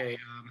contact. Okay.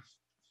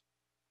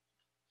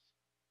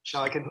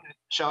 Shall I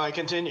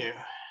continue?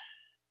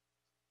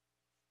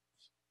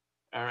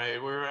 All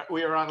right,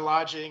 we are on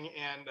lodging,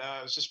 and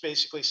I was just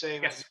basically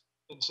saying that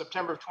in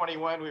September of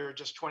 21, we were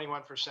just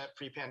 21%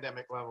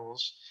 pre-pandemic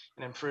levels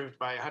and improved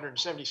by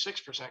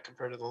 176%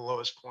 compared to the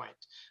lowest point,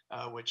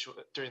 which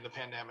during the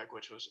pandemic,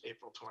 which was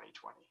April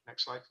 2020.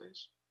 Next slide,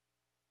 please.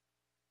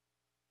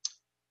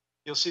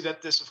 You'll see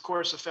that this, of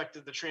course,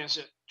 affected the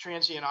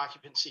transient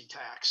occupancy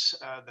tax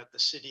that the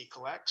city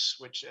collects,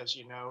 which, as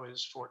you know,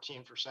 is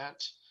 14%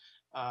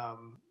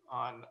 on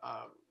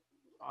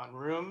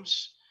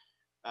rooms.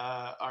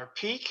 Our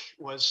peak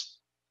was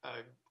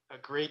a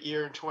great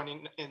year in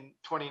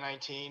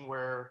 2019,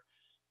 where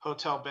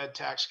hotel bed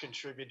tax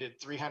contributed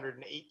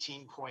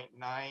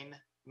 $318.9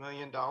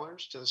 million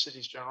to the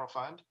city's general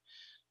fund.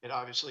 It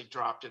obviously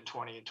dropped in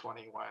 20 and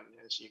 21,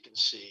 as you can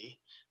see.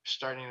 We're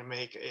starting to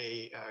make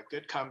a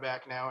good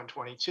comeback now in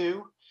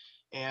 22,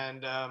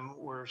 and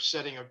we're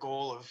setting a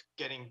goal of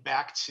getting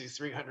back to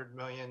 300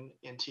 million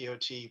in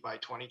TOT by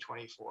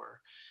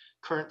 2024.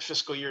 Current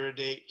fiscal year to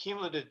date,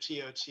 cumulative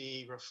TOT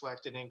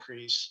reflect an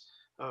increase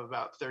of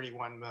about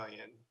 31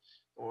 million,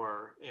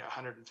 or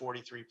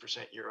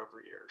 143% year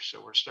over year. So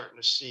we're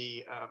starting to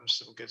see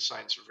some good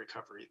signs of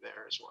recovery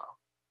there as well.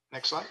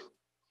 Next slide.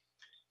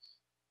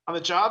 On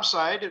the job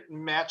side, it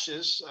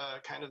matches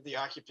kind of the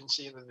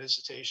occupancy and the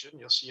visitation.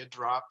 You'll see a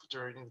drop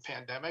during the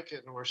pandemic,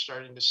 and we're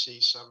starting to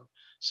see some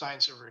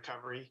signs of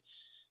recovery.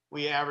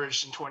 We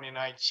averaged in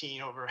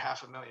 2019 over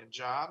 500,000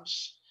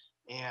 jobs,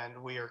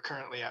 and we are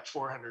currently at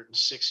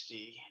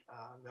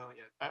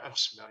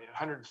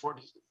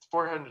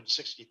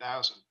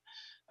 460,000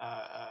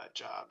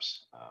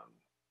 jobs.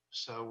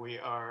 So we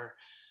are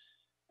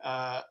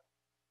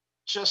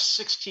just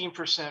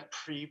 16%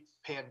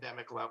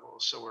 pre-pandemic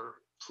levels. So we're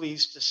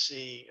pleased to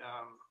see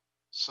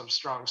some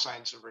strong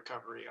signs of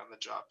recovery on the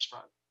jobs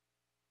front.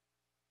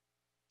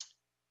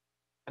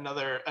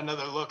 Another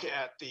look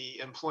at the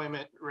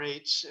employment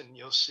rates, and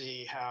you'll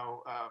see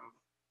how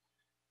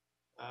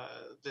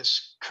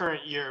this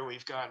current year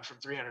we've gone from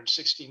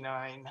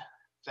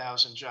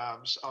 369,000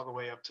 jobs all the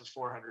way up to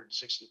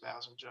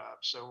 460,000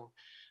 jobs. So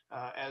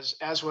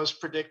as was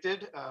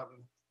predicted,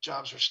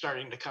 jobs are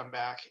starting to come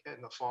back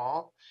in the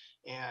fall,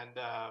 and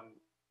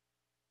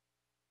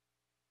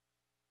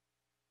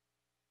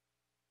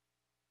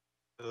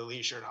the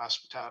leisure and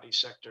hospitality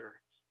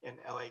sector in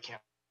LA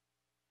County.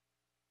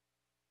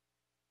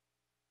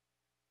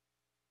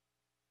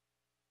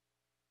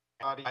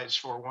 Is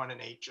for 1 in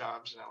 8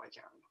 jobs in LA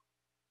County.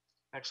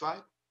 Next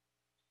slide.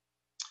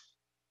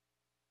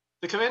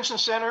 The convention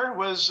center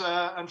was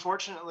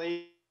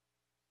unfortunately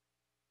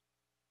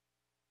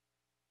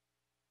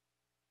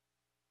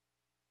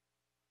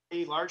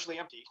largely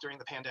empty during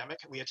the pandemic.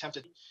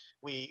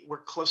 We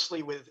worked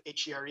closely with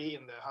HERE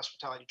and the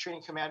Hospitality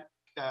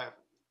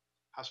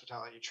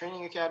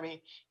Training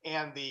Academy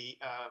and the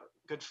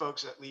good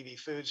folks at Levy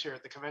Foods here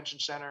at the convention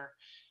center,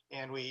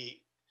 and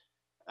we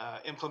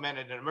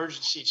implemented an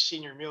emergency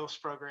senior meals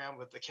program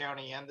with the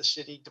county and the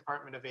city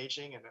Department of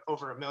Aging, and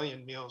over 1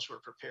 million meals were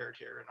prepared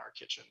here in our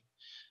kitchen.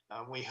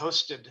 We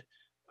hosted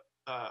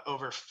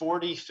over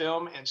 40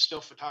 film and still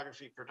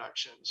photography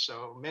productions.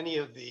 So many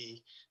of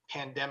the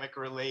pandemic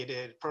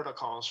related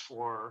protocols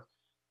for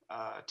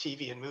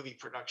TV and movie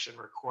production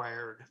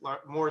required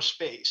more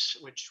space,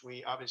 which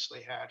we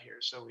obviously had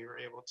here. So we were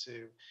able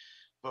to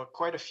book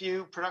quite a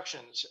few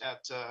productions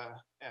at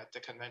the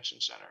convention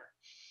center.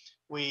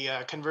 We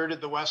converted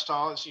the West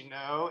Hall, as you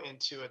know,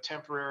 into a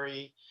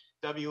temporary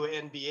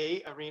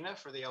WNBA arena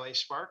for the LA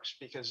Sparks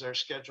because their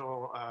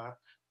schedule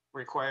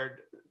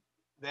required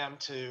them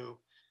to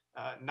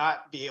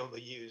not be able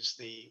to use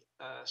the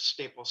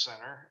Staples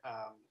Center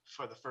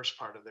for the first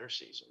part of their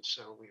season.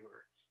 So we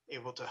were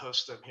able to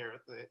host them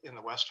here in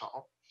the West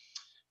Hall.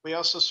 We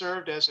also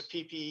served as a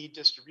PPE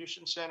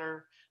distribution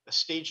center, a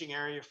staging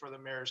area for the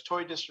mayor's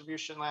toy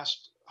distribution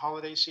last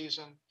holiday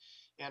season.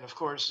 And of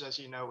course, as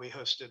you know, we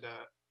hosted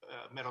a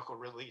medical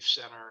relief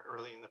center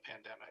early in the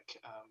pandemic,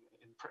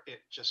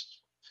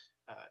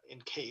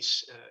 in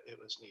case it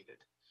was needed.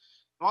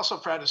 I'm also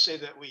proud to say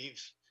that we've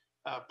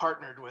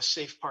partnered with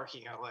Safe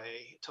Parking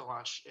LA to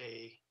launch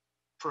a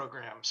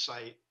program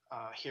site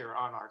here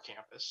on our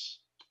campus.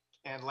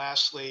 And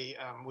lastly,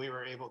 we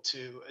were able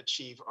to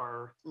achieve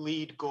our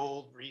LEED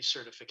Gold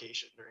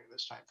recertification during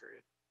this time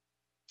period.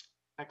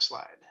 Next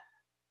slide.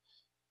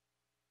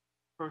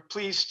 We're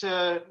pleased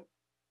to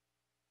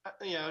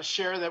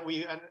share that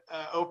we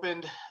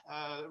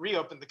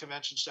reopened the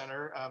convention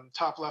center.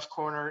 Top left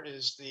corner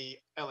is the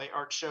LA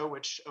Art Show,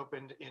 which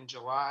opened in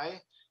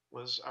July.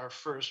 Was our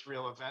first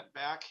real event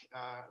back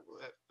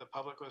that the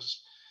public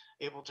was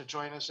able to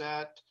join us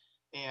at.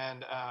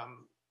 And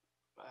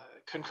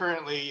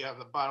concurrently, on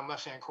the bottom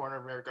left-hand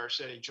corner, Mayor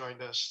Garcetti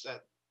joined us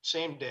that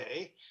same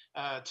day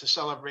to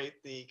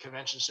celebrate the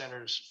convention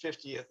center's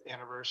 50th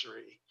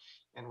anniversary.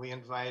 and we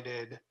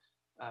invited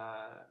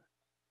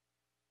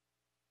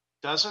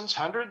dozens,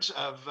 hundreds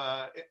of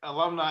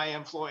alumni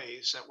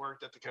employees that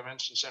worked at the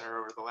convention center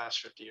over the last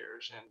 50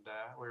 years. And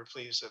we were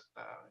pleased that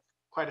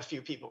quite a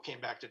few people came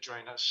back to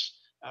join us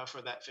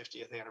for that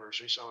 50th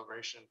anniversary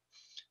celebration.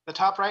 The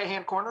top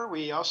right-hand corner,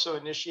 we also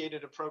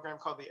initiated a program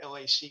called the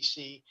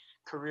LACC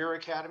Career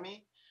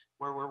Academy,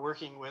 where we're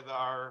working with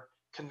our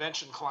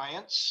convention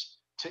clients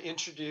to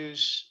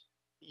introduce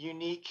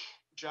unique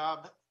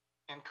job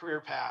and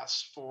career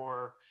paths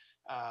for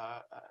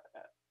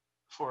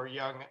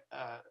young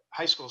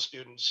high school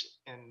students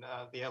in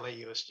the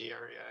LAUSD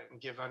area, and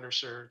give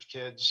underserved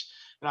kids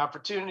an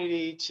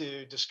opportunity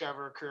to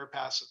discover career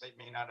paths that they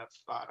may not have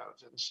thought of.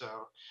 And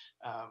so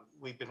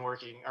we've been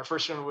working, our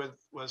first one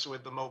was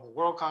with the Mobile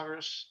World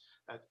Congress,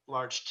 a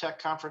large tech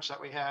conference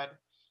that we had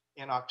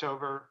in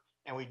October.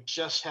 And we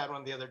just had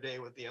one the other day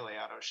with the LA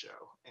Auto Show,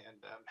 and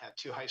had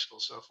 2 high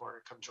schools so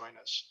far come join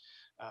us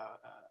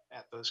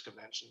at those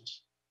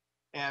conventions.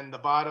 And the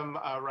bottom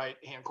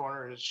right-hand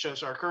corner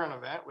shows our current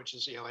event, which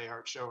is the LA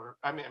Art Show,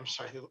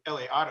 the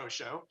LA Auto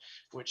Show,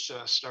 which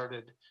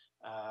started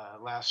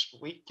last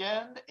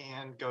weekend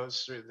and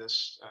goes through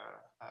this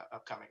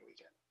upcoming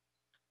weekend.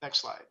 Next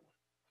slide.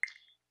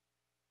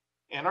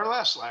 And our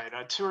last slide,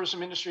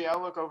 tourism industry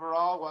outlook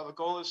overall. While the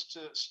goal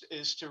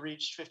is to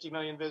reach 50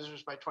 million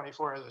visitors by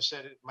 24, as I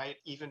said, it might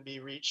even be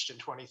reached in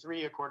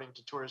 23, according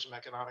to Tourism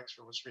Economics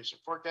from its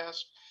recent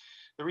forecast.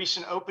 The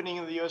recent opening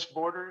of the U.S.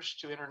 borders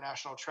to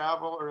international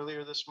travel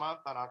earlier this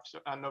month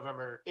on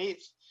November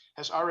 8th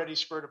has already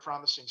spurred a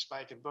promising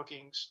spike in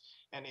bookings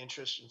and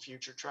interest in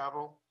future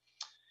travel.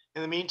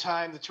 In the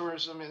meantime, the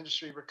tourism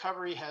industry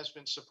recovery has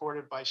been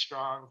supported by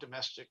strong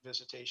domestic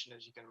visitation,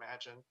 as you can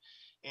imagine.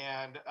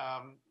 And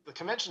the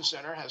convention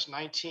center has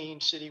 19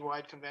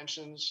 citywide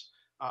conventions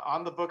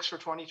on the books for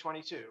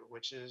 2022,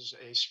 which is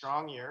a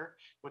strong year,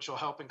 which will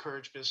help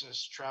encourage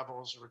business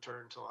travel's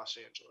return to Los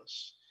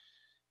Angeles.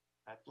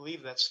 I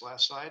believe that's the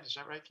last slide. Is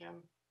that right, Kim?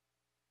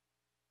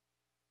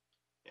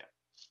 Yeah.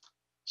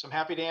 So I'm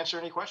happy to answer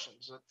any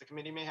questions that the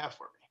committee may have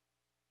for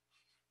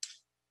me.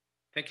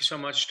 Thank you so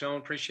much, Stone.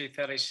 Appreciate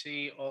that. I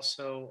see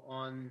also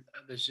on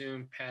the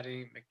Zoom,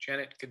 Patty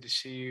McJennett. Good to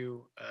see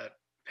you,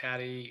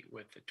 Patty,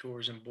 with the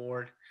Tourism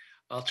Board.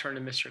 I'll turn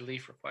to Mr. Lee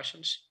for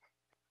questions.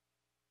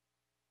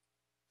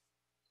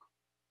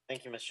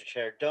 Thank you, Mr.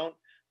 Chair.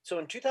 So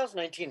in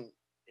 2019,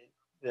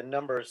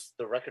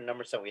 the record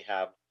numbers that we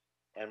have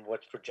and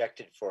what's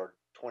projected for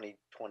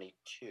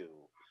 2022,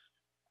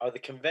 are the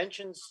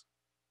conventions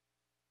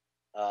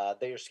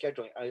that you're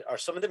scheduling, are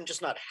some of them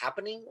just not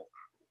happening?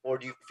 Or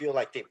do you feel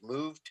like they've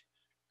moved?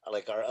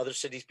 Like, are other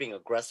cities being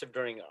aggressive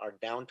during our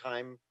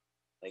downtime?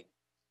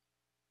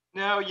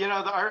 No,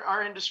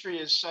 our industry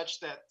is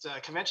such that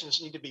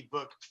conventions need to be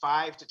booked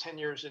 5 to 10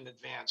 years in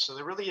advance. So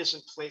there really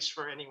isn't place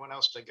for anyone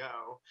else to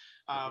go.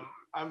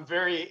 I'm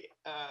very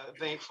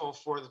thankful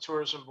for the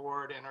Tourism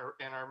Board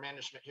and our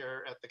management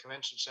here at the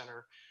Convention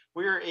Center.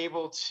 We are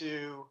able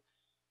to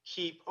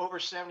keep over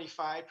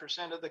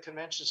 75% of the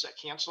conventions that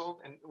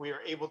canceled, and we are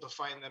able to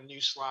find them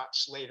new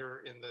slots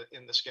later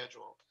in the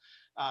schedule.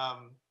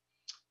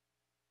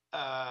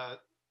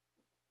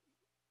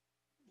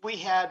 We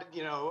had,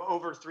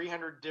 over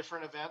 300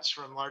 different events,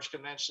 from large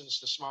conventions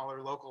to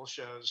smaller local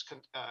shows,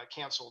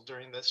 canceled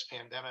during this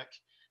pandemic.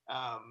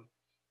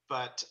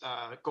 But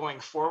going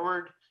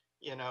forward,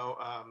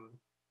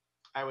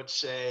 I would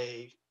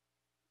say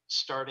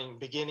starting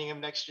beginning of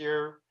next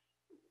year,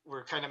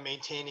 we're kind of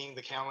maintaining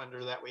the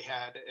calendar that we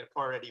had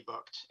already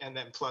booked, and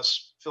then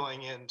plus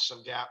filling in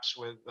some gaps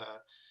with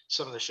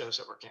some of the shows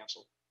that were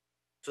canceled.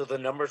 So the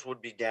numbers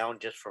would be down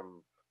just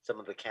from some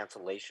of the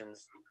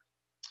cancellations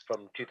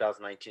from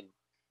 2019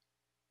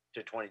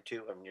 to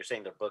 22. I mean, you're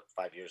saying they're booked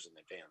 5 years in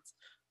advance.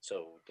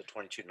 So the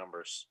 22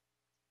 numbers.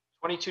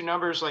 22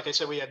 numbers, like I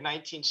said, we had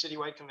 19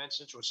 citywide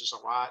conventions, which is a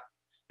lot.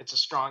 It's a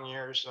strong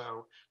year,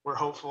 so we're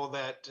hopeful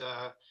that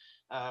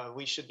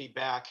we should be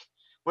back.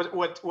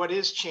 What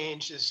is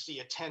changed is the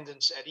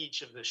attendance at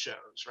each of the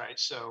shows, right?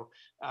 So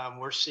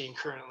we're seeing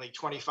currently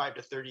 25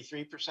 to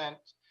 33%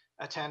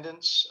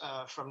 attendance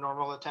from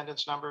normal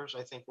attendance numbers.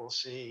 I think we'll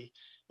see,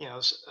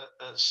 a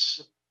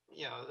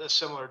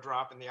similar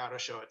drop in the auto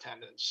show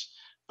attendance.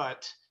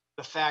 But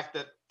the fact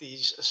that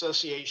these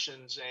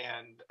associations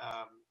and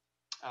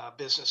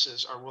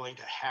businesses are willing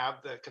to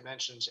have the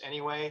conventions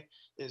anyway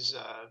is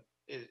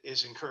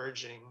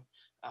encouraging.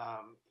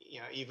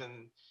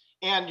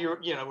 And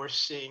we're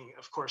seeing,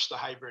 of course, the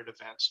hybrid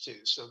events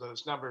too. So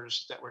those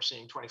numbers that we're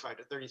seeing, 25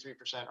 to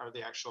 33%, are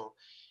the actual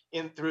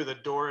through the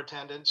door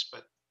attendance,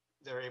 but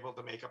they're able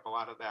to make up a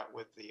lot of that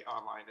with the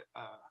online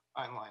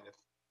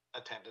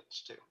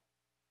attendance too.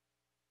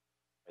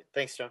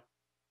 Thanks, John.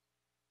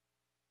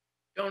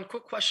 John,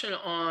 quick question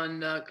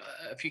on,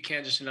 if you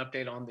can, just an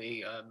update on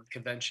the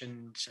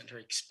convention center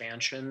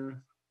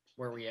expansion.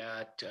 Where are we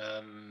at to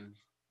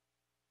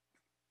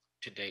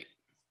date?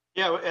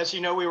 Yeah, as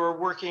you know, we were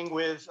working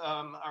with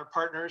our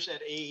partners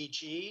at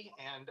AEG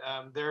and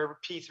their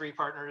P3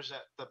 partners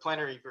at the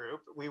Plenary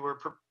Group. We were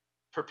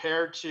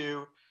prepared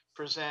to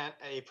present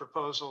a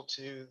proposal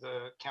to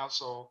the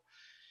council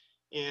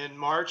in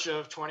March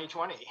of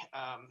 2020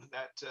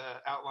 that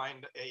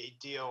outlined a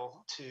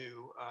deal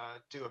to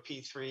do a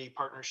P3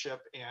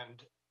 partnership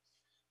and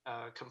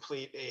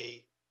complete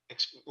a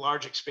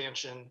large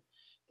expansion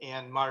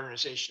and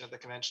modernization of the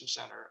convention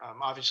center.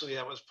 Obviously,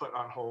 that was put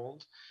on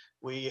hold.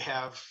 We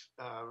have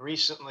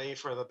recently,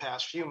 for the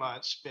past few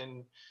months,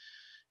 been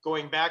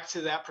going back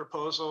to that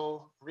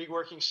proposal,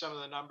 reworking some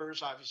of the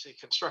numbers. Obviously,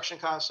 construction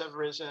costs have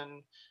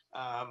risen,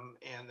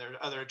 and there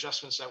are other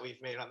adjustments that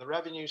we've made on the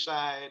revenue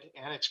side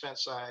and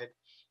expense side.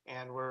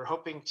 And we're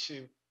hoping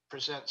to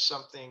present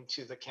something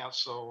to the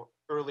council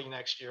early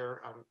next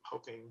year. I'm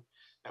hoping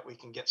that we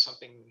can get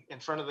something in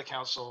front of the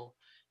council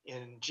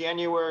in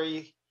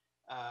January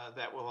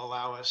that will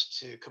allow us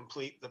to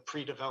complete the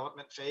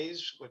pre-development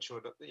phase, which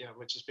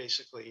is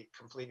basically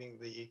completing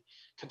the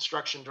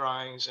construction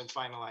drawings and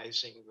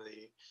finalizing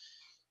the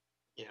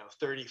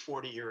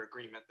 30-40 year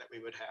agreement that we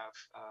would have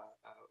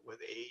with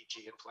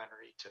AEG and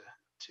Plenary to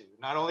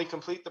not only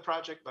complete the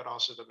project, but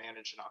also to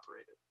manage and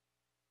operate it.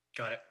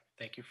 Got it.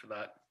 Thank you for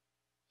that.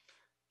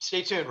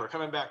 Stay tuned. We're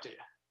coming back to you.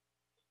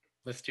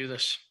 Let's do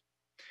this.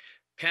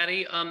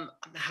 Patty,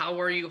 how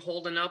are you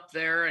holding up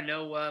there? I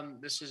know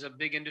this is a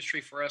big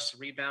industry for us,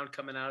 rebound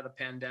coming out of the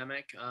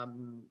pandemic.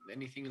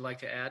 Anything you'd like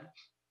to add?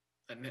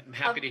 I'm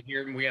happy to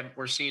hear.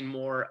 We're seeing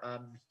more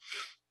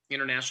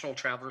international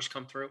travelers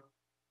come through.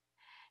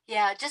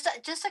 Yeah,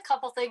 just a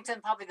couple things,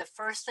 and probably the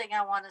first thing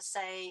I want to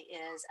say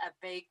is a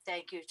big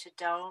thank you to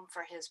Dome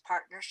for his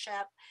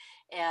partnership,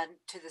 and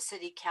to the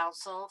City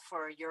Council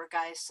for your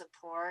guys'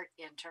 support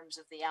in terms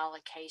of the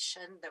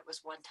allocation. That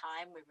was one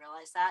time, we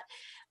realized that,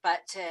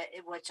 but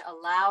which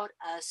allowed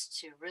us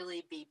to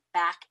really be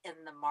back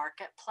in the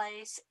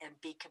marketplace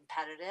and be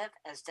competitive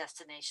as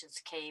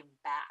destinations came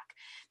back.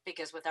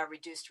 Because with our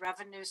reduced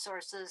revenue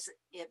sources,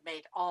 it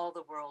made all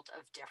the world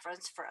of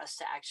difference for us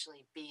to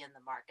actually be in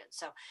the market.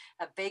 So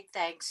a big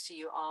thanks to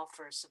you all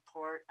for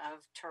support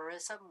of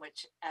tourism,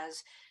 which,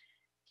 as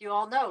you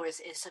all know,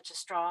 is such a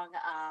strong,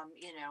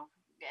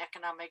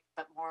 economic,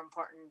 but more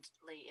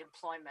importantly,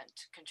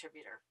 employment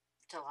contributor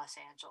to Los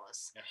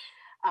Angeles. Yes.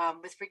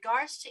 With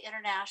regards to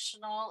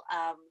international,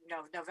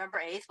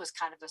 November 8th was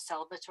kind of a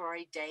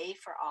celebratory day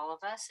for all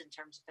of us in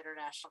terms of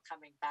international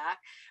coming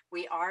back.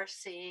 We are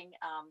seeing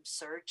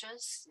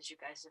surges, as you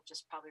guys have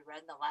just probably read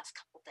in the last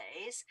couple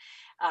days,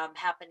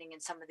 happening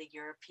in some of the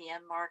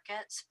European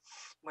markets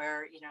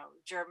where,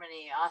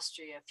 Germany,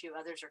 Austria, a few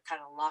others are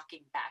kind of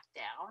locking back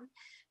down.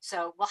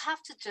 So we'll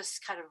have to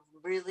just kind of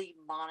really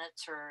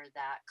monitor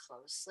that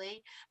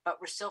closely,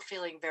 but we're still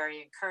feeling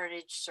very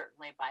encouraged,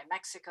 certainly by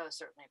Mexico,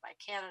 certainly by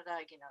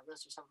Canada.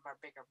 Those are some of our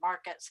bigger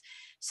markets.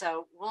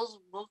 So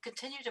we'll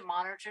continue to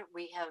monitor.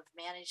 We have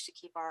managed to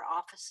keep our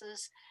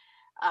offices,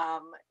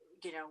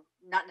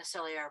 not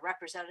necessarily our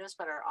representatives,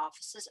 but our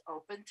offices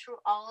open through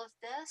all of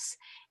this.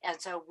 And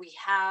so we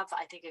have,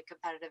 I think, a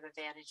competitive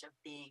advantage of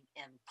being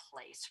in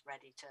place,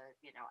 ready to,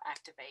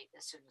 activate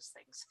as soon as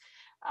things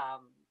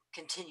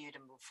continue to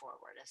move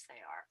forward as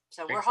they are.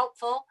 So we're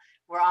hopeful,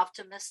 we're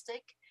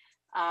optimistic.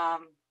 I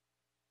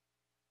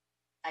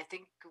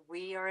think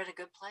we are in a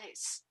good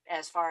place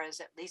as far as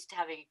at least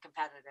having a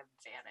competitive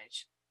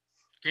advantage.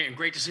 Okay, and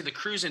great to see the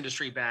cruise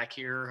industry back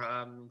here,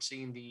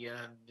 seeing the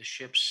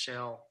ships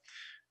sail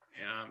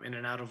in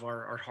and out of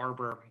our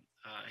harbor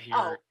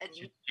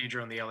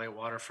here on the LA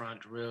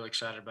waterfront. Really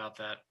excited about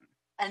that.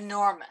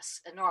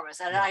 Enormous. And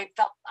I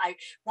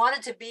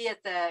wanted to be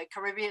at the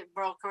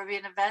Royal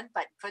Caribbean event,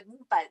 but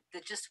couldn't. But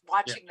just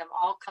watching them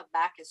all come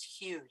back is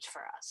huge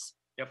for us.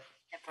 Yep.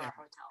 And for our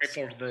hotels.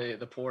 Grateful to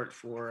the port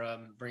for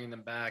bringing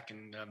them back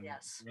and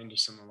yes. into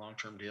some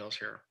long-term deals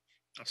here.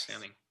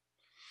 Outstanding.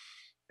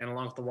 And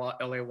along with the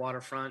LA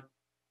waterfront,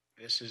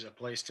 this is a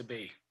place to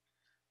be.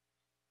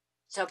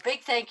 So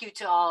big thank you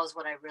to all is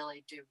what I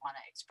really do want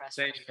to express.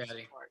 Thanks, for your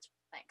Patty. support.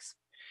 Thanks.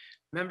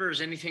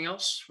 Members, anything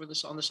else for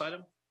this on this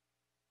item?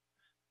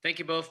 Thank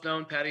you both,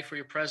 Doan, Patty, for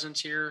your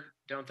presence here.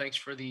 Doan, thanks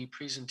for the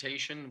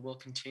presentation. We'll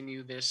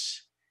continue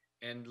this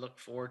and look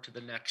forward to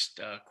the next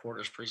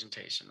quarter's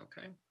presentation,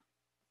 okay?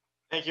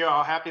 Thank you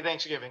all. Happy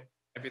Thanksgiving.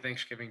 Happy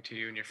Thanksgiving to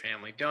you and your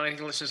family. Doan, I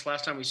think since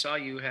last time we saw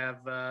you,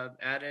 have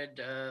added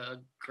a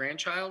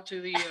grandchild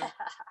to the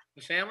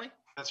family?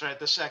 That's right,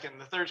 the second.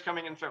 The third's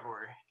coming in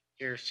February.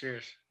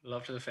 Cheers.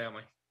 Love to the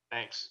family.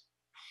 Thanks.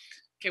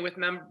 Okay, with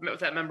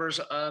that, members,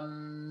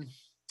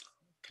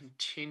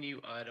 continue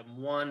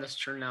item 1. Let's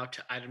turn now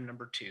to item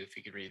number 2. If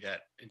you could read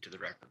that into the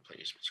record,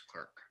 please, Mr.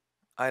 Clerk.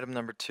 Item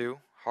number 2,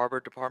 Harbor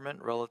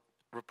Department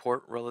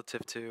report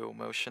relative to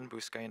motion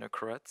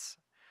Buscaino-Carretz,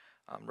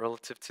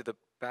 relative to the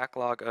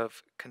backlog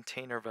of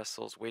container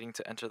vessels waiting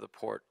to enter the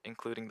port,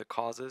 including the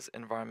causes,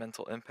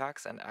 environmental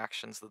impacts, and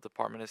actions the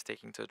department is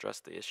taking to address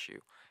the issue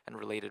and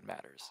related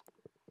matters.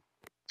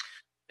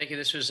 Thank you.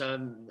 This was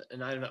an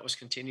item that was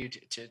continued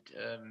to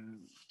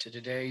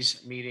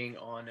today's meeting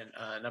on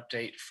an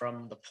update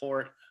from the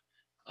port.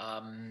 I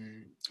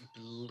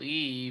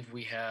believe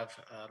we have,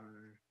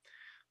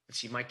 let's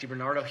see, Mike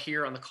DiBernardo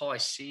here on the call. I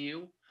see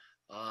you.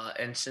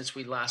 And since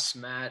we last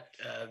met,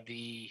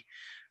 the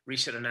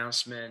recent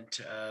announcement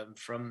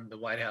from the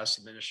White House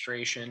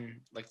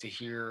administration, I'd like to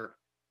hear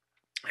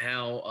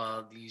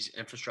how these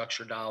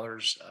infrastructure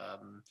dollars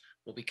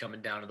will be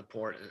coming down to the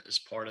port as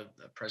part of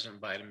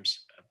President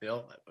Biden's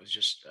bill that was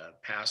just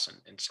passed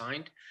and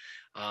signed.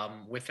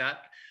 With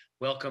that,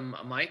 welcome,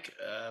 Mike.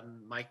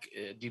 Mike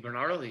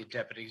DiBernardo, the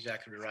Deputy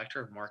Executive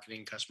Director of Marketing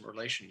and Customer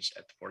Relations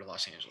at the Port of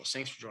Los Angeles.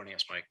 Thanks for joining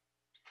us, Mike.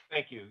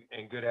 Thank you,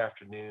 and good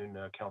afternoon,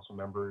 council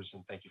members,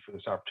 and thank you for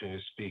this opportunity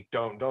to speak.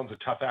 Doan's a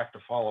tough act to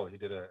follow. He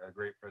did a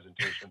great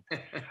presentation.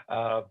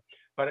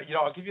 But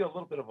I'll give you a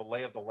little bit of a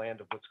lay of the land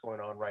of what's going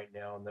on right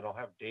now, and then I'll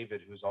have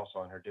David, who's also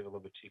on here, David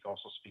Libatique,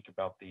 also speak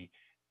about the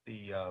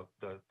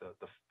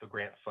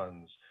grant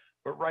funds.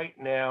 But right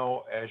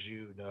now, as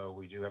you know,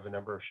 we do have a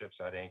number of ships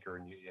at anchor,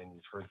 and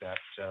you've heard that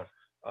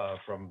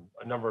from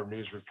a number of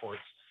news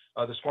reports.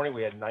 This morning,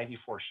 we had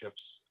 94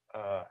 ships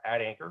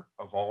at anchor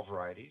of all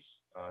varieties,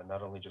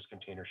 not only just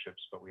container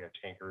ships, but we had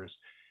tankers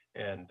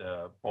and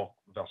bulk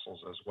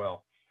vessels as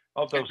well.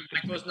 Of those,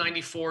 those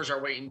 94s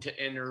are waiting to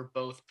enter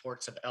both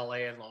ports of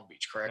LA and Long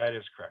Beach, correct? That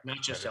is correct.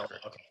 Not just LA.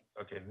 Okay.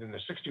 Okay. And then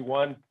there's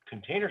 61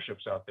 container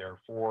ships out there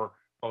for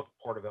both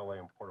Port of LA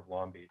and Port of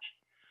Long Beach.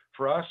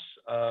 For us,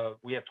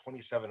 we have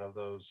 27 of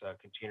those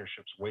container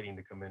ships waiting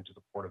to come into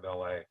the Port of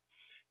LA.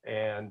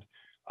 And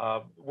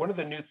one of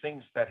the new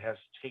things that has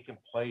taken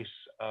place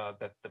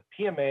that the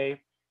PMA,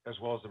 as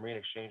well as the Marine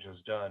Exchange,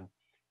 has done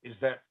is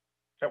that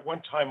at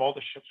one time, all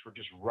the ships were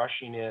just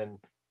rushing in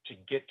to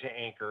get to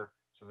anchor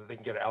so that they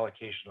can get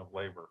allocation of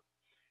labor.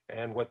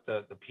 And what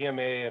the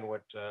PMA and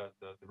what the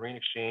Marine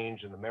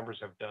Exchange and the members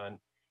have done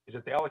is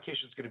that the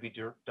allocation is going to be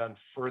done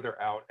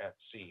further out at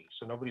sea.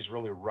 So nobody's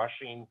really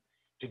rushing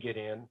to get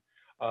in.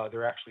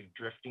 They're actually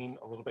drifting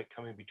a little bit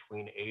coming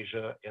between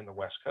Asia and the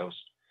West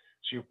Coast.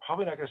 So you're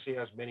probably not going to see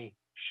as many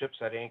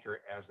ships at anchor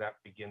as that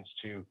begins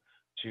to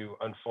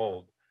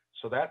unfold.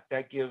 So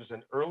that gives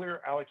an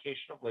earlier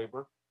allocation of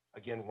labor,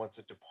 again, once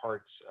it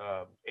departs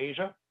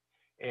Asia.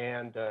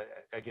 And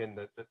again,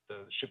 the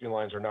shipping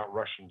lines are not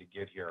rushing to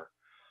get here.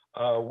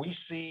 We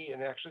see,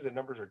 and actually the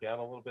numbers are down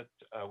a little bit.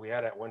 We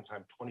had at one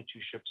time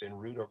 22 ships en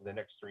route over the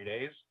next 3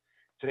 days.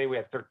 Today we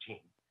have 13.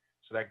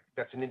 So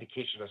that's an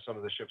indication of some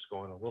of the ships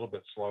going a little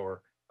bit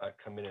slower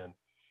coming in.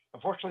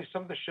 Unfortunately,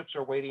 some of the ships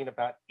are waiting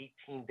about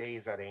 18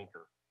 days at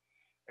anchor.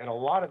 And a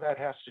lot of that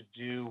has to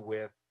do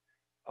with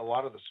a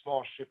lot of the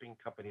small shipping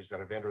companies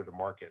that have entered the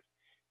market.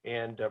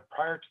 And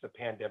prior to the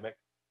pandemic,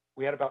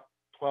 we had about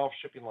 12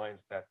 shipping lines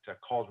that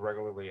called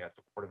regularly at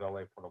the Port of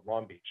LA, Port of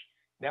Long Beach.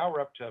 Now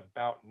we're up to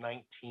about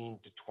 19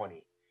 to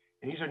 20.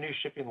 And these are new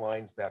shipping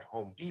lines that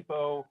Home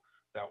Depot,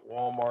 that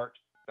Walmart,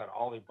 that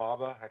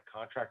Alibaba had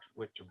contracted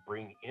with to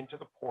bring into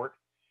the port.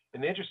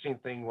 And the interesting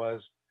thing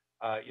was,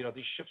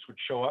 these ships would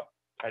show up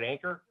at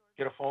anchor,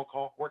 get a phone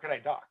call, where can I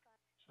dock?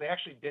 So they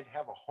actually didn't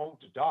have a home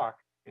to dock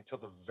until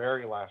the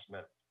very last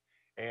minute.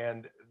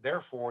 And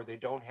therefore, they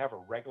don't have a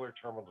regular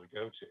terminal to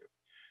go to.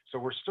 So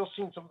we're still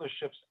seeing some of those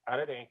ships out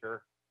at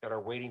anchor that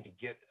are waiting to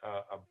get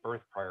a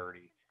berth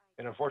priority.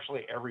 And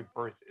unfortunately, every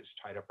berth is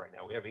tied up right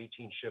now. We have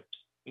 18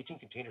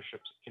 container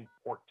ships in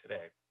port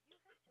today.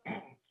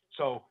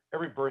 So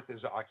every berth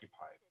is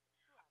occupied.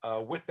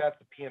 With that,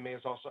 the PMA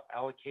is also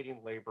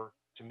allocating labor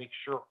to make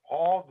sure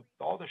all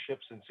the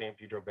ships in San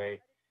Pedro Bay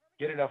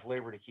get enough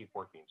labor to keep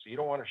working. So you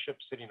don't want a ship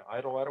sitting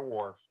idle at a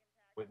wharf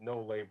with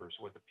no labor.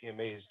 So what the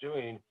PMA is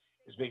doing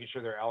is making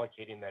sure they're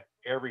allocating that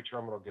every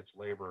terminal gets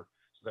labor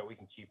so that we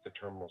can keep the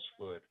terminals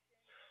fluid.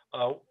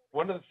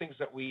 One of the things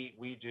that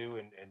we do,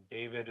 and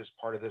David is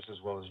part of this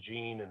as well as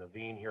Gene and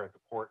Aveen here at the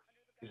port,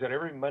 is that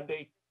every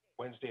Monday,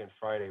 Wednesday, and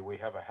Friday, we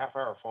have a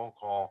half-hour phone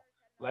call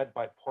led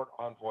by Port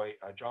Envoy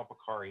John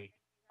Picari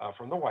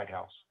from the White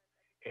House.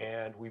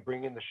 And we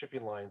bring in the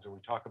shipping lines and we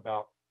talk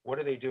about what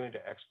are they doing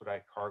to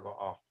expedite cargo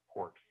off the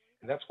port.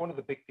 And that's one of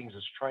the big things,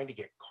 is trying to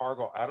get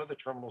cargo out of the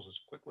terminals as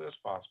quickly as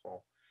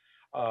possible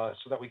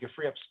so that we can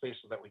free up space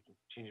so that we can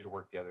continue to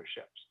work the other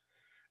ships.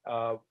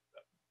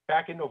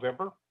 Back in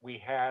November, we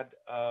had,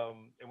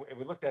 and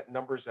we looked at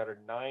numbers that are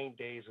 9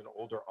 days and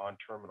older on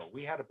terminal.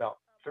 We had about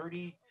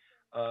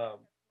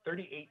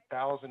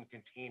 38,000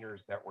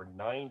 containers that were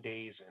 9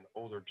 days and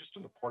older just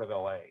in the Port of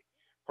LA.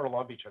 Port of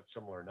Long Beach had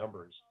similar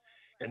numbers.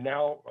 And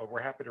now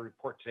we're happy to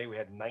report today we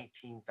had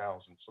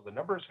 19,000. So the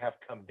numbers have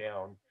come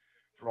down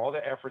through all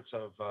the efforts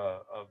of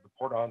the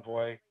Port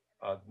Envoy,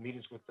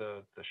 meetings with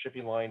the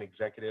shipping line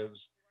executives,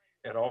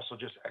 and also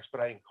just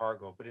expediting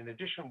cargo. But in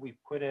addition, we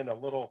put in a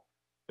little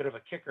bit of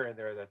a kicker in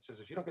there that says,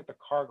 if you don't get the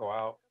cargo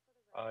out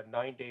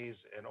 9 days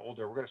and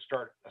older, we're going to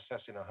start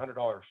assessing a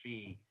 $100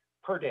 fee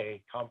per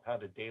day,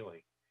 compounded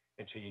daily,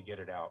 until you get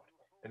it out.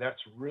 And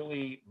that's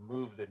really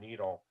moved the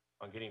needle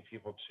on getting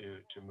people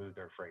to move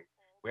their freight.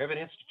 We haven't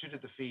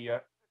instituted the fee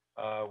yet.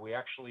 We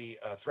actually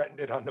threatened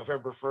it on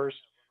November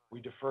 1st. We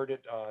deferred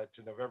it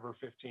to November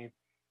 15th,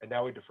 and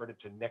now we deferred it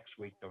to next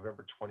week,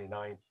 November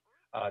 29th,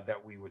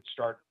 that we would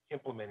start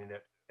implementing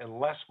it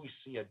unless we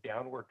see a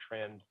downward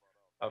trend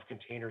of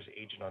containers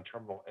aging on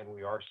terminal, and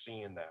we are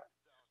seeing that.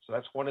 So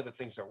that's one of the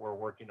things that we're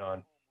working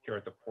on here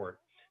at the port.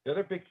 The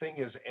other big thing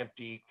is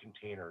empty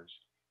containers.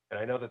 And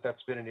I know that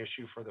that's been an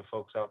issue for the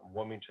folks out in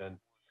Wilmington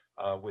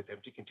with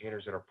empty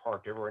containers that are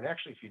parked everywhere. And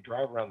actually, if you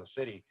drive around the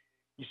city,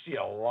 you see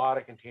a lot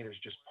of containers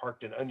just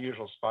parked in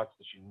unusual spots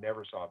that you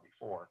never saw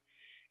before.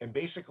 And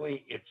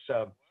basically,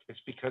 it's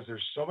because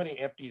there's so many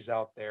empties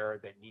out there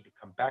that need to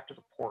come back to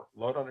the port,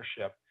 load on a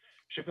ship.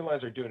 Shipping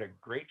lines are doing a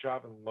great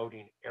job in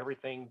loading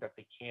everything that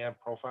they can,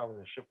 profiling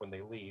the ship when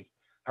they leave.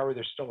 However,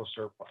 there's still a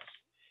surplus.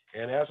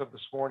 And as of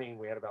this morning,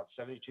 we had about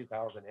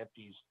 72,000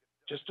 empties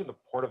just in the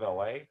Port of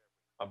LA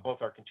on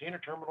both our container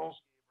terminals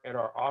and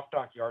our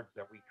off-dock yards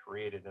that we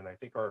created. And I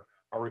think our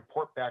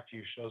report back to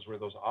you shows where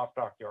those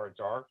off-dock yards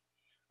are.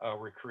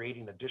 We're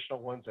creating additional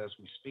ones as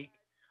we speak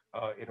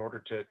in order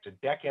to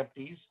deck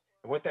empties.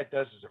 And what that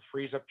does is it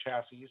frees up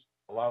chassis,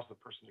 allows the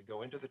person to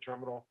go into the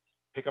terminal,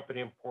 pick up an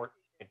import,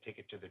 and take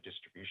it to the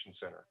distribution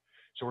center.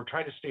 So we're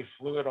trying to stay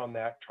fluid on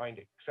that, trying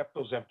to accept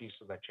those empties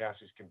so that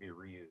chassis can be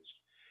reused.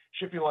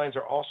 Shipping lines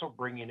are also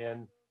bringing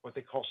in what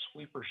they call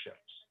sweeper ships.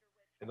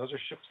 And those are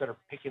ships that are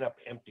picking up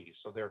empties.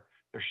 So they're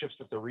ships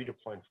that they're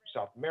redeploying from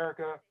South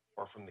America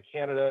or from the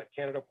Canada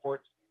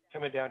ports,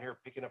 coming down here,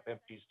 picking up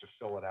empties to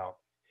fill it out.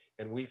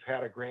 And we've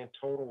had a grand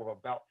total of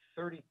about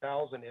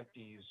 30,000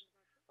 empties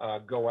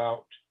go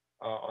out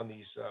on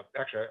these.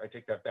 Actually, I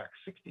take that back.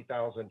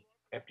 60,000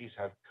 empties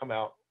have come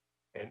out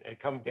and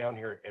come down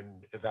here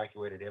and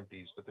evacuated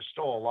empties. But there's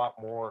still a lot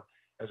more.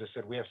 As I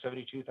said, we have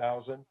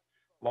 72,000.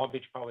 Long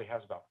Beach probably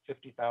has about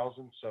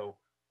 50,000. So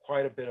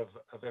quite a bit of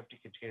empty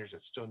containers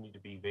that still need to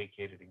be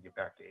vacated and get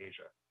back to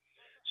Asia.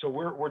 So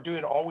we're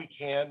doing all we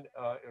can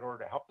in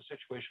order to help the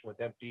situation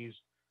with empties,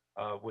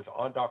 with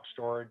on-dock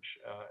storage,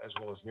 as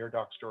well as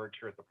near-dock storage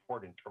here at the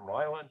port in Terminal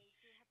Island.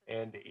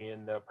 And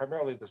in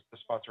primarily the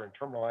spots are in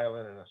Terminal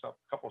Island and a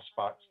couple of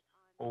spots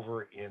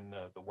over in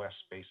the West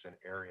Basin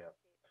area.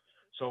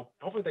 So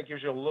hopefully that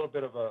gives you a little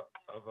bit of a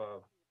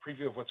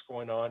preview of what's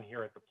going on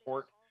here at the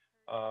port.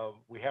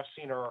 We have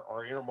seen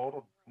our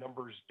intermodal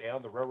numbers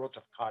down. The railroads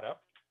have caught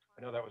up.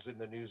 I know that was in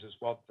the news as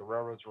well. The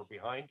railroads were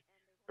behind.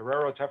 The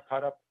railroads have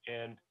caught up,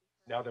 and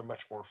now they're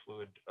much more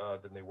fluid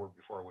than they were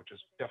before, which has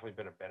definitely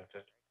been a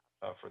benefit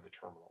for the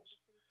terminals.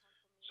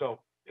 So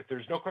if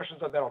there's no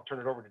questions on that, I'll turn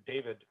it over to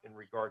David in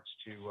regards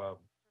to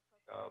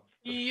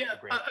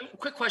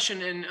quick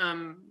question.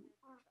 And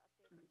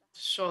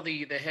saw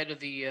the head of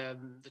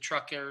the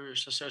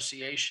Truckers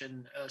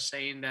Association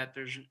saying that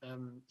there's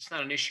it's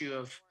not an issue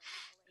of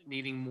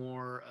needing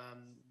more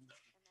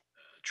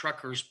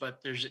truckers,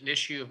 but there's an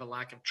issue of a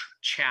lack of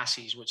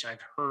chassis, which I've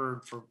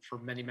heard for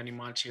many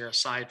months here.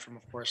 Aside from,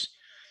 of course,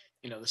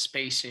 the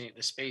space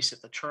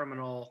at the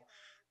terminal,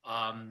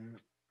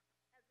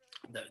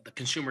 the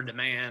consumer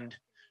demand,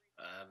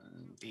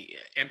 the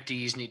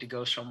empties need to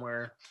go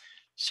somewhere.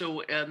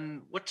 So,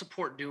 what's the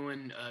port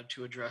doing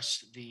to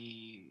address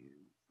the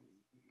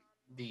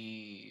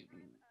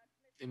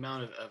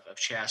amount of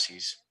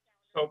chassis?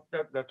 Oh,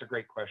 that's a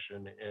great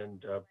question.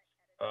 And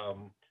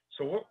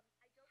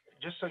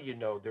just so you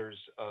know, there's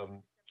a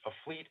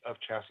fleet of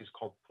chassis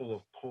called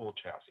pool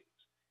chassis.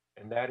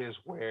 And that is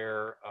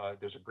where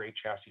there's a great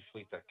chassis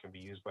fleet that can be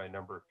used by a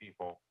number of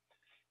people.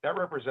 That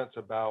represents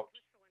about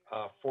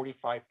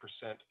 45%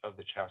 of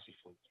the chassis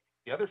fleet.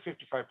 The other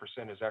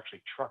 55% is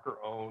actually trucker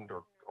owned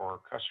or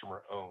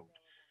customer owned.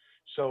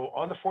 So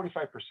on the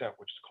 45%,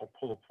 which is called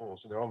Pool of Pools,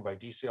 and they're owned by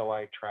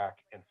DCLI, Track,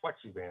 and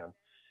FlexiVan,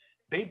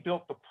 they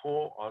built the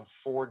pool on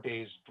 4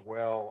 days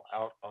dwell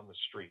out on the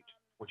street,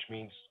 which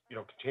means,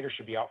 containers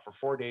should be out for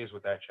 4 days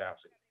with that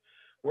chassis.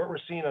 What we're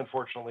seeing,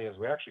 unfortunately, is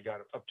we actually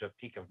got up to a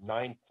peak of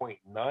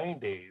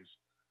 9.9 days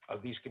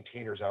of these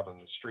containers out on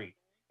the street.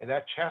 And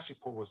that chassis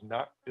pool was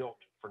not built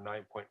for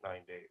 9.9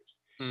 days.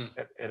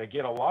 And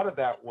again, a lot of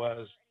that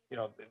was,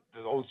 the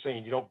old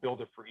saying, you don't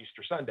build it for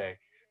Easter Sunday.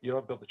 You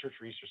don't build the church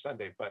for Easter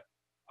Sunday. But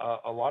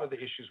a lot of the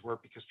issues were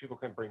because people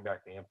couldn't bring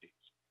back the empties.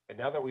 And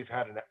now that we've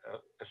had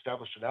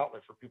established an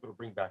outlet for people to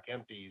bring back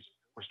empties,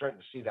 we're starting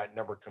to see that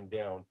number come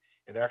down.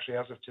 And actually,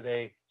 as of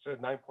today, instead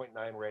of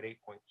 9.9, we're at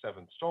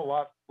 8.7. Still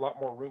a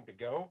lot more room to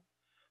go,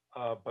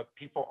 but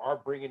people are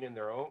bringing in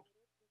their own.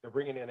 They're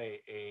bringing in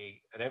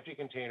an empty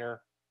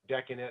container,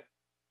 decking it,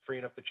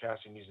 freeing up the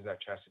chassis, and using that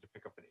chassis to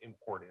pick up an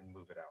import and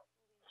move it out.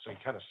 So you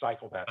kind of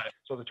cycle that.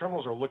 So the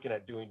terminals are looking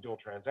at doing dual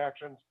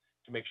transactions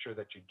to make sure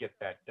that you get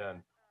that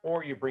done,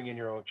 or you bring in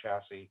your own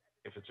chassis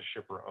if it's a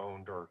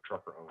shipper-owned or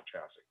trucker-owned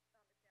chassis.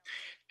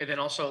 And then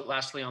also,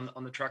 lastly,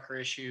 on the trucker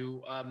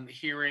issue,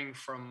 hearing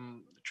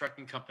from the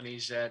trucking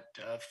companies that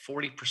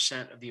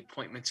 40% of the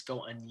appointments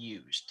go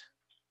unused.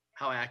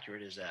 How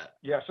accurate is that?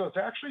 Yeah, so it's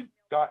actually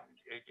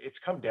it's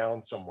come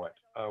down somewhat.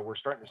 We're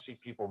starting to see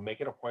people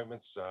making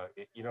appointments.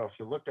 If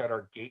you looked at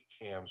our gate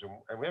cams,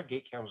 and we have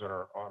gate cams on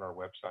our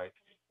website.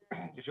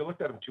 If you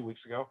looked at them 2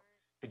 weeks ago,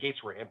 the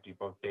gates were empty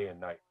both day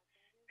and night,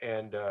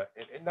 and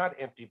not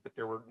empty, but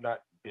they were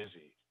not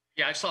busy.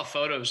 Yeah, I saw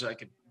photos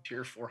like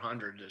Pier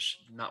 400. There's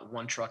not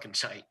one truck in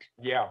sight.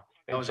 Yeah,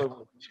 and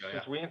so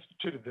since we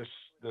instituted this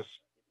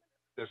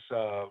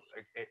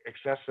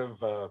excessive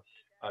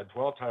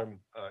dwell time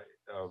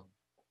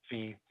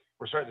fee,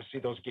 we're starting to see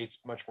those gates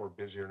much more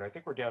busier. And I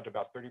think we're down to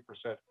about 30%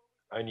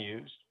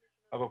 unused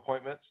of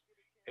appointments.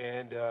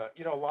 And, a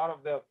lot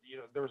of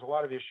there was a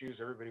lot of issues.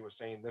 Everybody was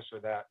saying this or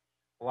that.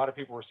 A lot of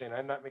people were saying,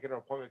 I'm not making an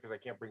appointment because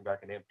I can't bring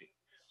back an empty.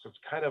 So it's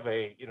kind of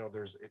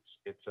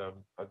it's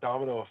a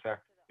domino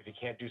effect. If you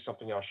can't do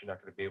something else, you're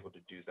not going to be able to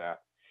do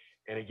that.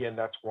 And again,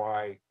 that's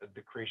why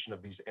the creation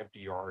of these empty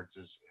yards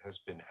has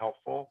been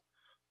helpful.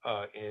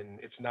 And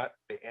it's not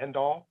the end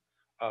all.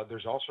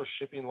 There's also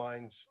shipping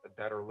lines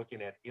that are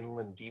looking at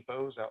inland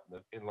depots out in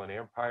the Inland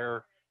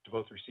Empire to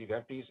both receive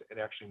empties and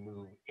actually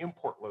move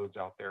import loads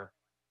out there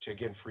to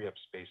again free up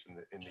space in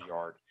the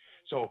yard.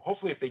 So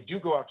hopefully, if they do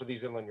go out to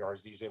these inland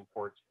yards, these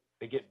imports,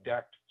 they get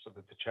decked so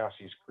that the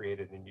chassis is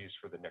created and used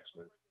for the next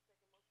move.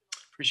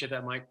 Appreciate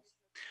that, Mike.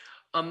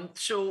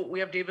 So we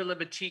have David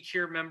Libatique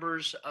here,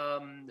 members.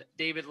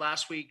 David,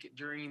 last week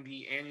during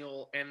the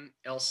annual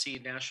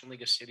NLC National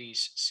League of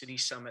Cities City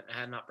Summit, I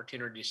had an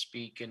opportunity to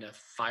speak in a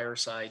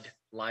fireside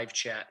live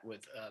chat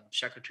with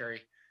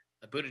Secretary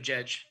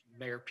Buttigieg,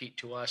 Mayor Pete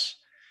to us,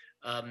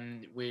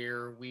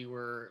 where we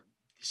were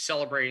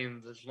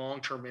celebrating the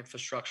long-term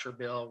infrastructure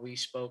bill. We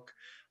spoke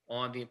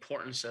on the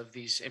importance of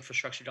these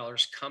infrastructure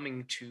dollars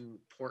coming to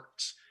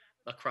ports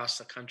across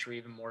the country,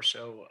 even more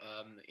so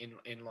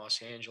in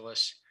Los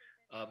Angeles.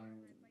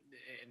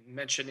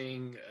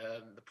 Mentioning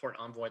the port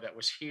envoy that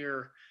was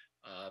here.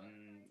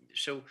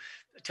 So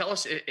tell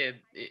us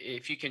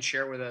if you can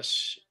share with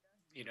us,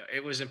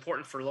 it was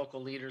important for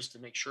local leaders to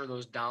make sure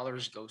those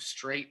dollars go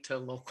straight to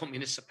local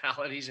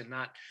municipalities and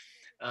not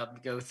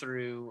go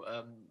through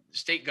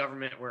state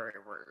government where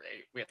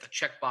we have to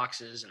check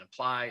boxes and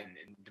apply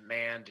and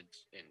demand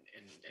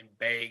and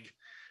beg.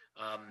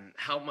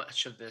 How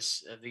much of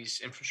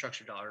these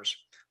infrastructure dollars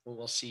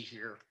we'll see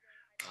here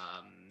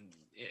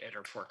at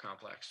our port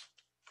complex?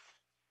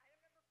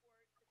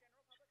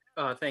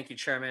 Thank you,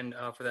 Chairman,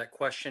 for that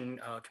question,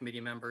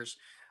 committee members.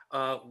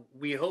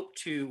 We hope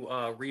to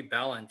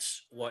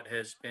rebalance what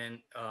has been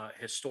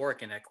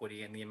historic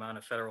inequity in the amount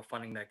of federal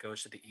funding that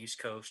goes to the East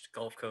Coast,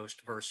 Gulf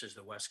Coast versus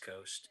the West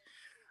Coast.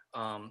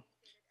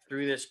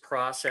 Through this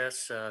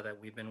process that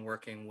we've been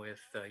working with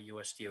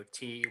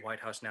USDOT, White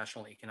House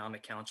National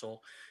Economic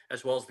Council,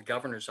 as well as the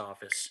Governor's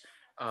Office,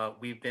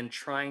 we've been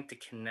trying to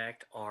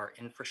connect our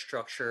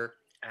infrastructure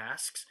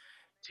asks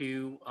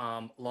to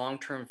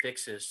long-term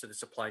fixes to the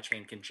supply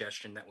chain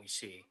congestion that we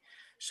see.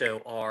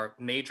 So our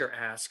major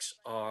asks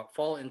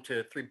fall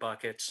into three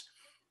buckets.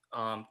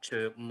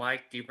 To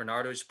Mike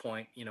DiBernardo's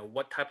point,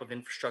 what type of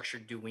infrastructure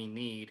do we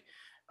need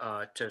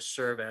to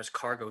serve as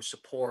cargo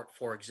support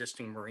for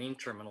existing marine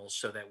terminals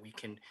so that we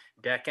can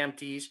deck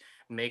empties,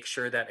 make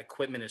sure that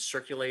equipment is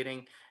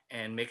circulating,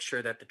 and make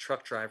sure that the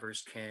truck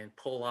drivers can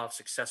pull off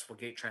successful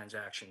gate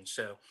transactions.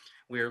 So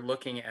we're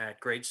looking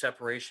at grade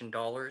separation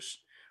dollars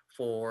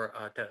for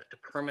to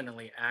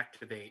permanently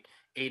activate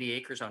 80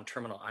 acres on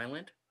Terminal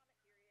Island.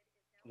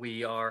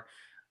 We are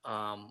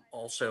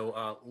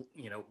also,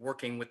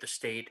 working with the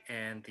state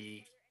and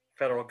the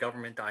federal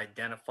government to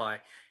identify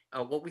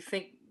what we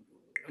think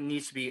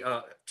needs to be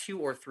 2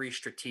 or 3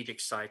 strategic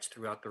sites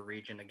throughout the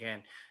region,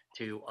 again,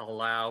 to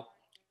allow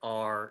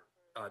our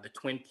the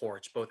twin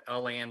ports, both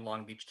LA and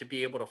Long Beach, to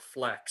be able to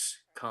flex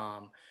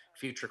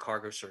future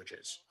cargo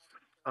surges.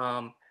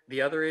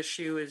 The other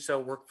issue is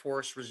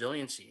workforce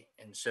resiliency.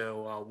 And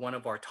so one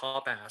of our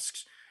top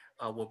asks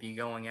will be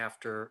going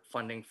after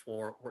funding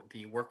for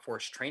the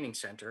Workforce Training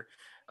Center.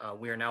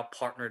 We are now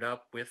partnered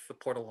up with the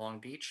Port of Long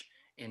Beach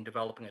in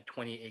developing a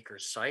 20-acre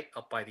site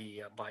up by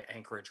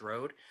Anchorage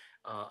Road,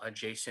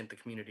 adjacent the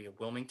community of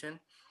Wilmington,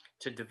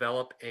 to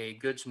develop a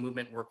goods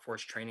movement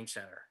workforce training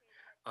center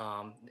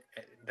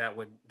that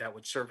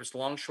would service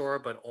longshore,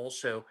 but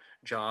also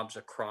jobs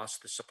across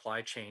the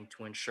supply chain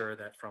to ensure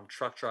that from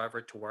truck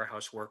driver to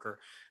warehouse worker,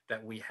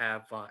 that we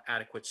have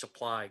adequate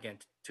supply, again,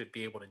 to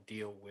be able to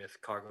deal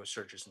with cargo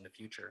surges in the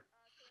future.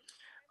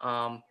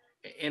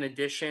 In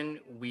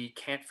addition, we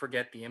can't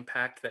forget the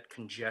impact that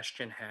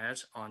congestion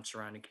has on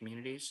surrounding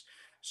communities.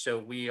 So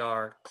we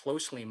are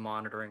closely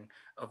monitoring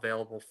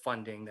available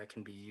funding that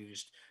can be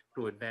used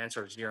to advance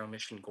our zero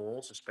emission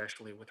goals,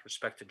 especially with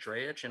respect to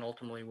drayage and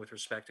ultimately with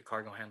respect to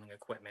cargo handling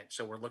equipment.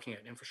 So we're looking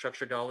at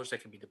infrastructure dollars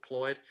that can be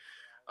deployed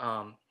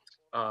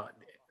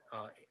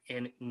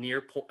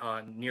near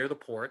the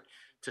port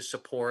to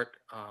support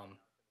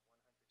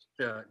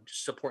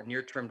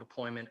near-term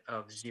deployment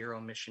of zero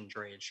emission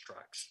drayage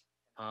trucks.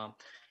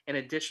 In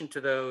addition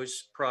to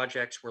those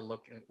projects, we're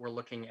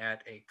looking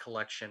at a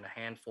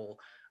handful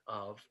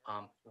of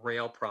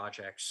rail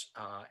projects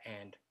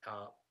and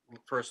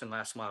first and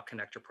last mile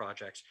connector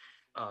projects,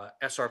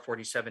 SR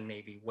 47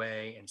 Navy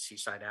Way and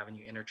Seaside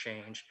Avenue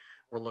interchange.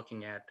 We're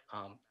looking at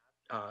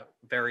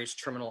various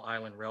Terminal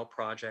Island rail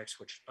projects,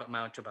 which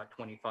amount to about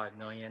 25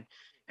 million.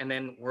 And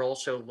then we're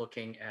also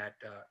looking at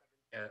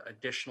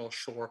additional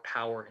shore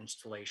power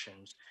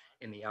installations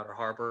in the Outer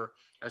Harbor,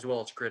 as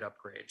well as grid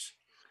upgrades.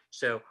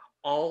 So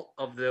all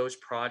of those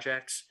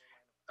projects,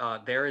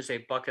 there is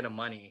a bucket of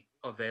money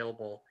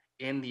available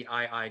in the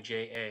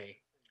IIJA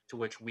to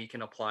which we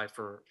can apply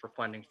for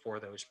funding for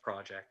those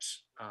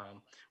projects.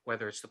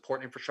 Whether it's the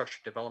Port Infrastructure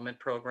Development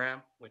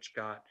Program, which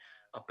got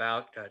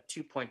about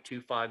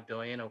 2.25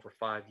 billion over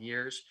 5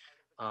 years.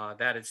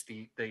 That is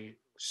the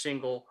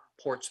single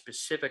port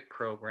specific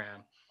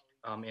program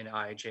in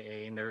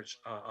IIJA, and there's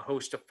a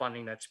host of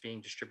funding that's being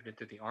distributed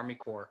through the Army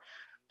Corps.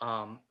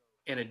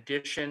 In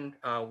addition,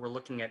 we're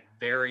looking at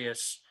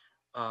various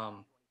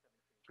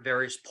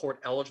port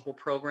eligible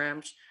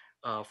programs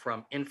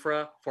from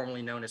infra,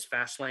 formerly known as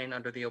Fastlane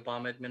under the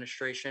Obama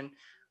administration,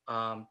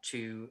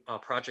 to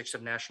projects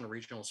of national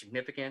regional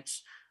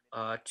significance,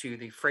 to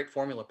the freight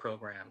formula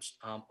programs.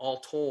 All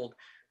told,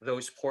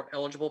 those port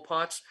eligible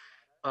pots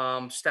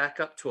stack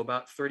up to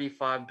about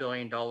 $35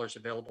 billion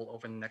available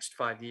over the next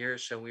 5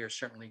 years. So we are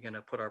certainly going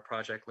to put our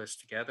project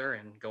list together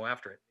and go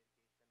after it.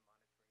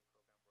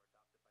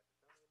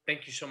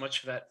 Thank you so much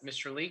for that,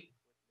 Mr. Lee.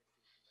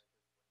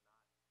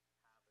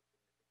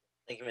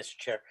 Thank you, Mr.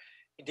 Chair.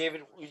 Hey,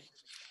 David,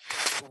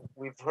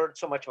 we've heard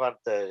so much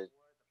about the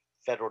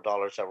federal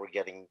dollars that we're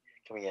getting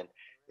coming in.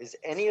 Is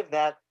any of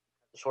that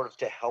sort of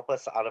to help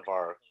us out of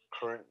our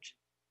current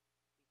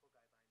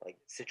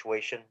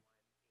situation?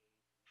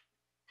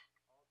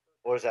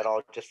 Or is that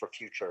all just for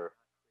future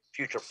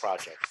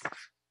projects?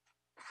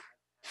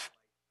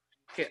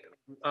 Okay,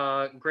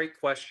 great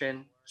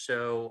question.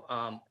 So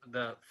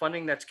the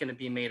funding that's going to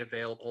be made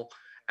available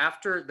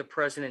after the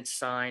president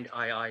signed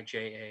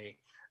IIJA,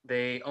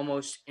 they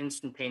almost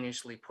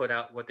instantaneously put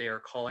out what they are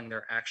calling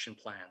their action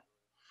plan.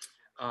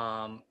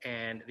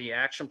 And the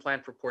action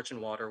plan for ports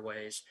and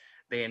waterways,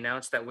 they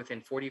announced that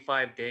within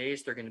 45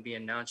 days, they're going to be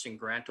announcing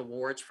grant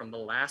awards from the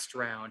last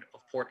round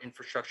of port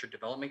infrastructure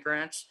development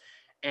grants.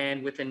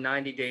 And within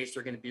 90 days,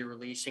 they're going to be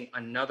releasing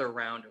another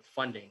round of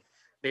funding.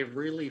 They've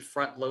really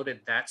front loaded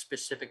that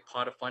specific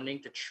pot of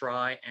funding to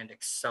try and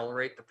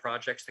accelerate the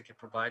projects that can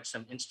provide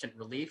some instant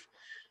relief.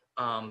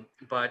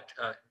 But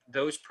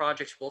those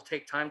projects will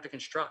take time to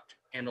construct,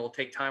 and it'll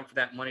take time for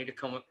that money to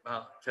come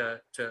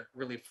to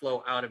really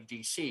flow out of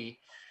DC.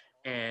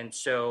 And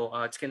so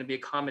it's going to be a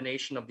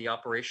combination of the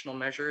operational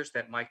measures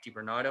that Mike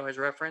DiBernardo has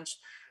referenced.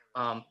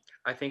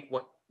 I think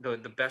what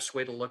the best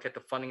way to look at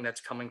the funding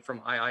that's coming from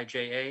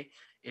IIJA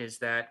is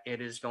that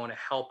it is going to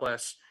help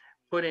us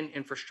put in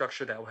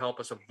infrastructure that will help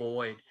us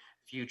avoid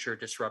future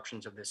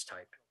disruptions of this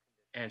type.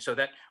 And so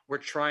that we're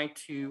trying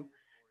to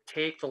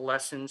take the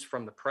lessons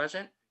from the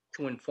present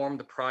to inform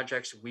the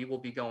projects we will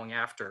be going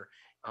after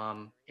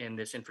in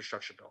this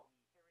infrastructure bill.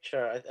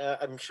 Sure,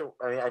 I'm sure.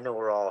 I know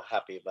we're all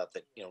happy about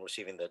that.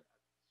 Receiving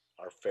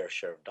our fair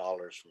share of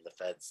dollars from the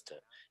feds to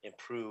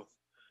improve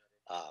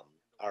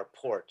our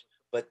port,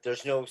 but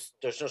there's no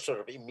sort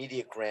of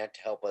immediate grant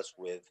to help us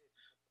with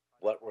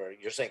what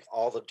you're saying.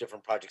 All the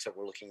different projects that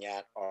we're looking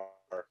at are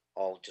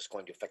all just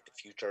going to affect the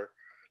future,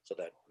 so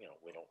that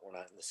we're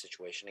not in this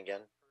situation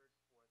again.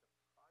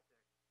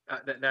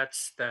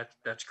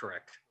 That's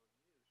correct.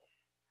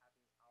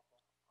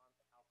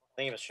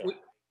 Thank you, Mr. Chairman.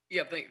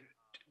 Yeah,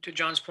 to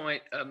John's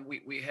point,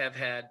 we have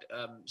had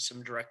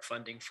some direct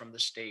funding from the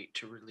state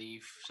to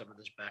relieve some of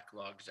this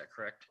backlog. Is that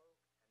correct,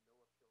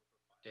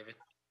 David?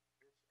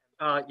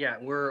 Yeah,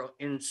 we're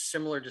in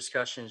similar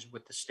discussions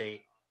with the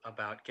state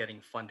about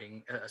getting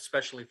funding,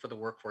 especially for the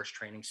Workforce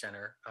Training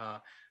Center.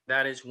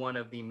 That is one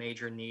of the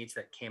major needs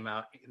that came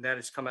out. That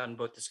has come out in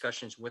both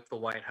discussions with the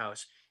White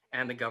House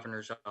and the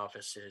governor's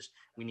offices.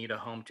 We need a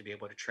home to be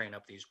able to train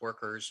up these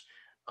workers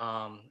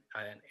and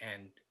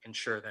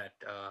ensure that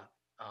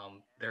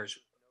there's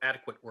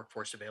adequate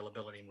workforce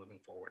availability moving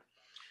forward.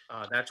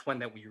 That's one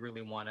that we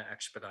really want to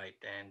expedite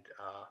and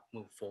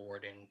move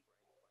forward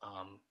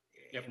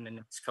in the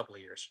next couple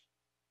of years.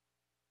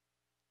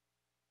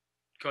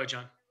 Go ahead,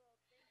 John.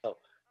 Oh,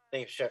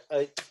 thank you, Chair.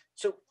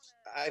 So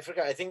I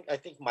forgot. I think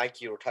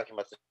Mike, you were talking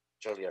about this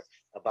earlier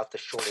about the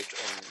shortage,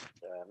 and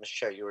Mr.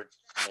 Chair, you were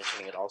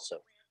mentioning it also.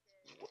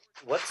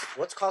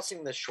 What's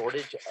causing the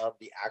shortage of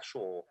the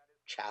actual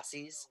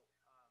chassis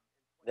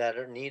that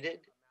are needed?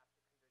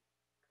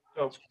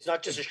 So it's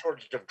not just a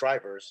shortage of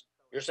drivers.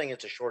 You're saying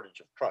it's a shortage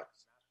of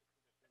trucks.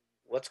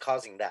 What's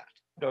causing that?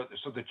 No,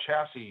 so the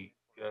chassis,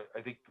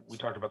 I think we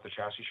talked about the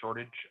chassis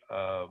shortage,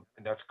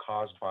 and that's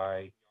caused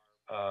by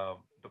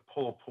the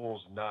pull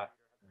pools not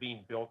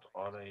being built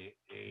on a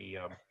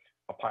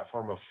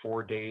platform of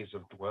 4 days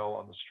of dwell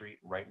on the street.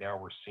 Right now,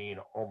 we're seeing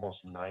almost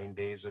 9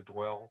 days of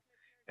dwell,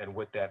 and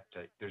with that,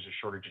 there's a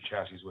shortage of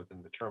chassis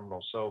within the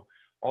terminal. So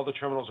all the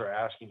terminals are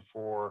asking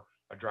for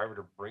a driver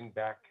to bring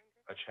back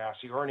a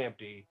chassis or an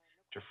empty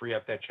to free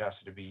up that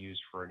chassis to be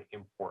used for an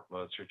import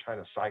load. So you're trying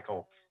to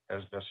cycle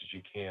as best as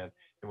you can,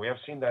 and we have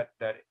seen that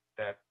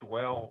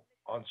dwell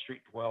on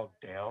street dwell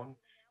down,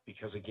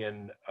 because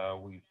again,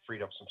 we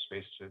freed up some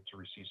space to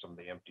receive some of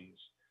the empties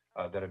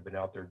that have been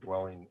out there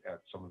dwelling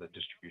at some of the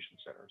distribution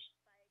centers.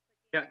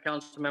 Yeah,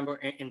 Council Member,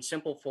 in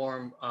simple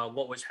form,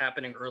 what was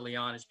happening early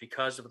on is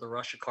because of the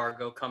rush of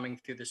cargo coming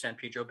through the San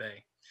Pedro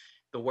Bay,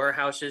 the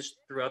warehouses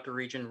throughout the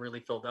region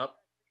really filled up,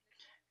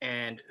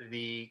 and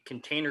the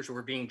containers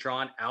were being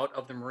drawn out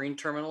of the marine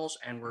terminals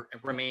and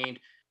remained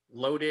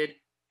loaded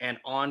and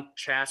on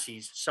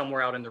chassis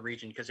somewhere out in the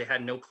region because they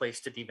had no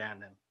place to devan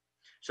them.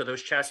 So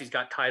those chassis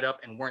got tied up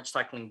and weren't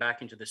cycling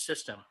back into the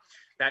system.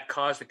 That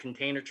caused the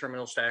container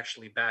terminals to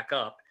actually back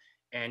up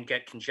and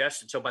get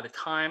congested. So by the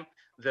time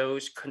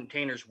those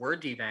containers were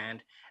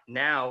devanned,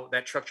 now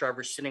that truck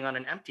driver is sitting on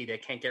an empty they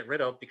can't get rid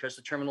of because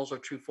the terminals are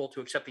too full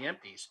to accept the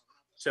empties.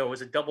 So it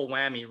was a double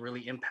whammy,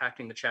 really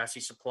impacting the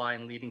chassis supply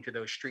and leading to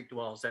those street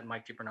dwells that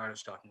Mike DiBernardo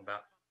is talking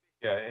about.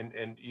 Yeah,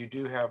 and you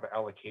do have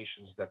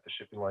allocations that the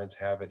shipping lines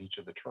have at each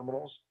of the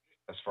terminals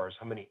as far as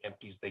how many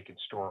empties they can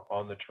store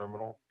on the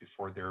terminal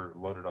before they're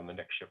loaded on the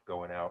next ship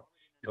going out.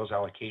 Those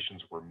allocations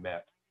were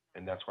met.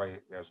 And that's why,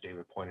 as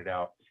David pointed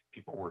out,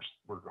 people were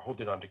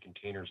holding on to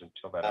containers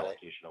until that Got it.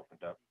 allocation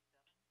opened up.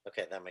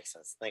 Okay, that makes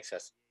sense. Thanks,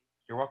 guys.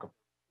 You're welcome.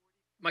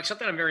 Mike,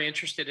 something I'm very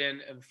interested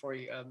in before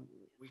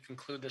we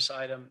conclude this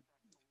item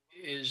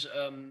is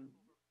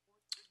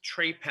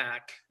Tray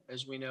Pack.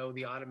 As we know,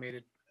 the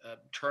automated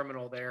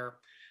terminal there.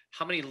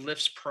 How many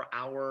lifts per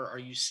hour are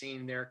you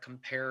seeing there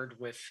compared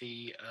with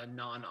the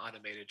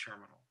non-automated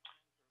terminal?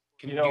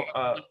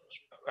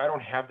 I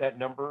don't have that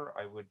number.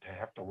 I would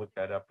have to look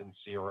that up and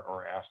see,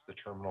 or ask the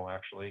terminal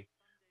actually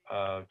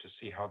to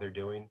see how they're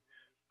doing.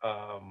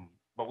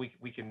 But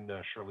we can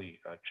surely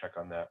check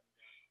on that.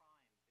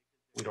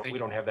 We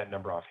don't have that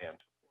number offhand.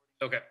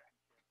 Okay.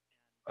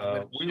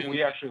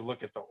 We actually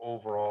look at the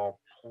overall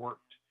port,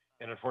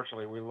 and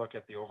unfortunately, we look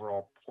at the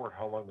overall port,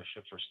 how long the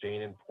ships are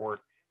staying in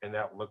port, and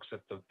that looks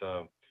at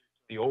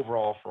the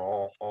overall for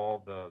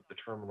all the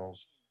terminals,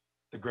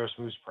 the gross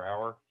moves per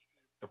hour.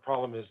 The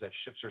problem is that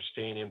ships are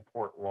staying in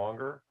port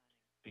longer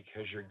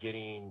because you're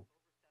getting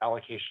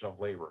allocation of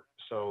labor.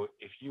 So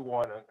if you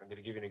want, I'm going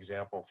to give you an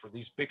example for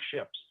these big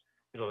ships,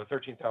 the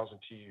 13,000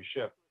 TEU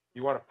ship,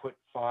 you want to put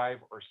 5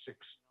 or 6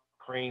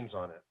 cranes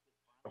on it.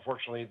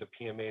 Unfortunately, the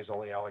PMA is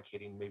only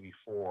allocating maybe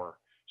 4.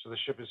 So the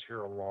ship is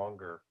here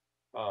longer.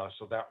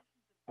 So that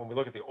when we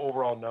look at the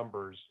overall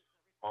numbers,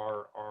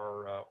 our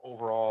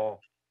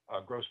overall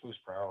gross moves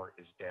per hour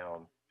is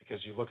down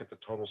because you look at the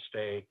total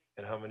stay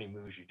and how many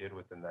moves you did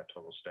within that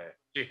total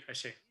stay. I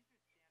see.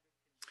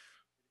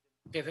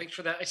 Okay, thanks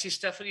for that. I see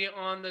Stephanie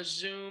on the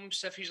Zoom.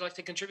 Stephanie, would you like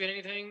to contribute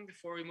anything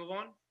before we move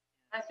on?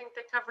 I think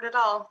they covered it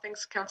all.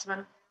 Thanks,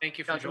 Councilman. Thank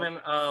you for Councilman,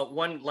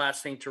 one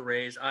last thing to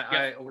raise.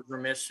 I was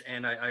remiss,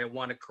 and I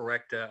want to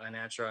correct an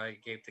answer I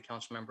gave to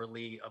Councilmember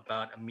Lee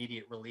about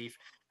immediate relief.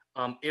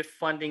 If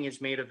funding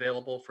is made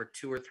available for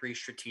 2 or 3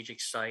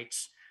 strategic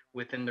sites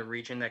within the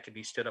region that could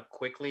be stood up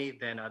quickly,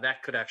 then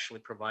that could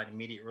actually provide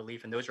immediate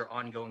relief, and those are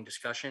ongoing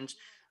discussions.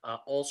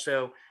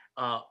 Also,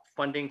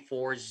 funding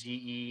for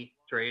ZE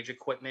drayage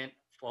equipment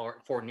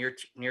for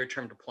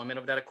near-term deployment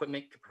of that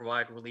equipment could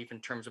provide relief in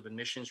terms of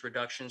emissions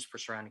reductions for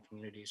surrounding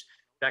communities.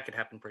 That could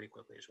happen pretty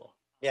quickly as well.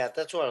 Yeah,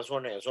 that's what I was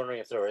wondering. I was wondering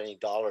if there were any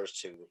dollars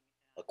to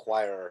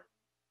acquire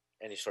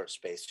any sort of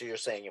space. So you're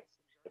saying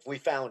if we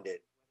found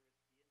it,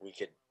 we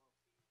could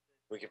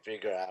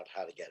figure out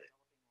how to get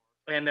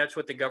it. And that's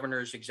what the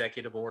governor's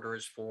executive order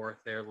is for.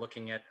 They're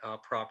looking at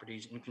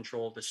properties in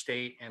control of the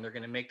state, and they're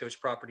going to make those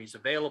properties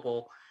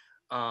available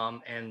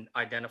and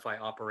identify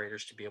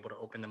operators to be able to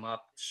open them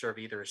up, serve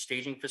either as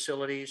staging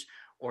facilities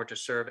or to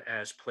serve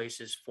as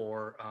places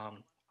for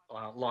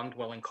long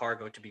dwelling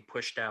cargo to be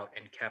pushed out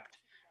and kept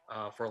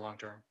for long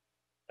term.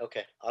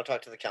 Okay, I'll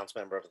talk to the council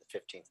member of the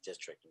 15th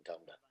district and tell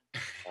them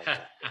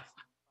that.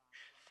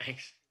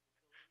 Thanks.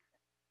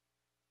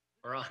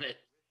 We're on it.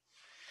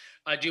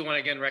 I do want to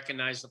again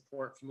recognize the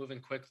port for moving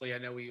quickly. I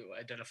know we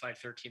identified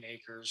 13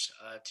 acres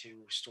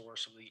to store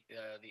some of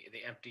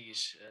the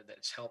empties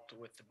that's helped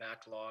with the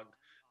backlog.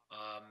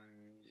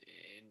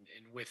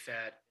 And with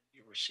that,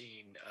 we're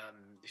seeing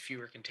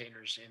fewer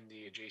containers in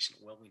the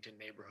adjacent Wilmington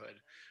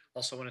neighborhood.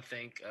 Also want to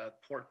thank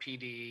Port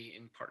PD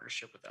in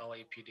partnership with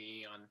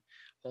LAPD on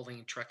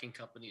holding trucking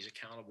companies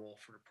accountable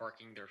for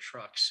parking their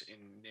trucks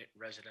in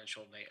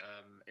residential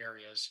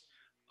areas.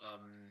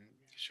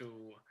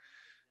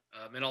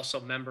 And also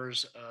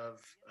members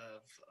of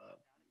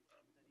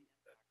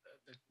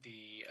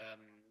the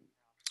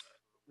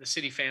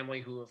city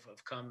family who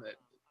have come,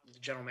 the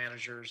general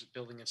managers,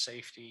 building and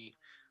safety,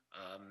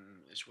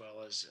 as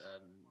well as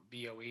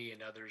BOE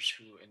and others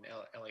who in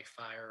LA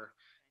Fire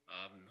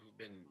who've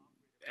been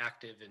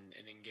active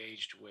and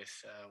engaged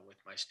with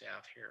my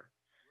staff here.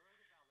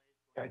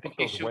 I think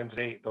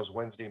those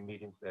Wednesday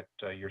meetings that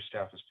your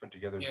staff has put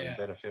together have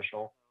been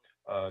beneficial.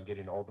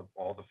 Getting all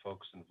the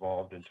folks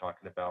involved and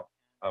talking about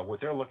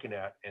what they're looking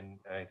at, and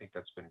I think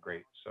that's been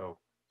great. So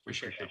we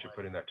appreciate you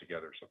putting that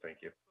together. So thank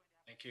you.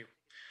 Thank you.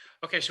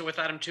 Okay, so with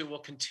item 2, we'll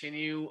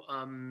continue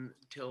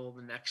till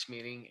the next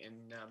meeting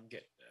and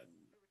get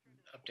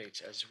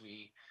updates as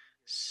we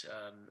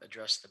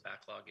address the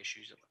backlog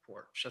issues at the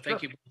port. So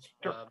thank you,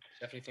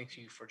 Stephanie. Thank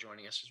you for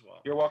joining us as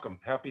well. You're welcome.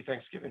 Happy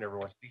Thanksgiving,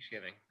 everyone.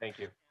 Thanksgiving. Thank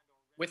you.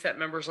 With that,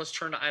 members, let's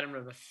turn to item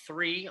number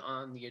 3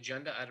 on the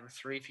agenda. Item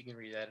 3, if you can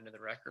read that into the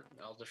record,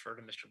 I'll defer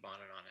to Mr.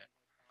 Bonin on it.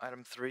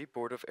 Item 3,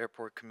 Board of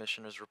Airport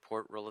Commissioners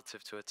report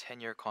relative to a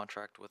 10-year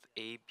contract with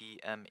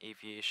ABM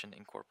Aviation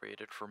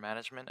Incorporated for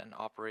management and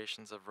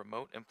operations of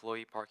remote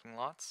employee parking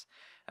lots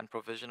and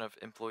provision of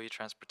employee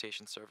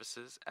transportation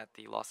services at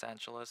the Los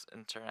Angeles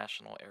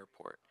International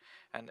Airport,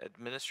 and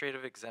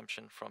administrative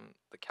exemption from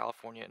the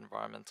California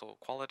Environmental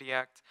Quality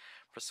Act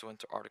pursuant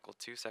to Article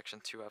 2, Section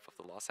 2F of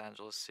the Los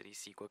Angeles City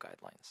CEQA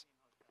Guidelines.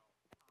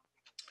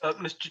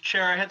 Mr.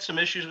 Chair, I had some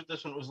issues with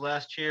this one. It was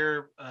last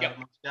year. Yep.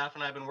 My staff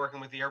and I have been working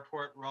with the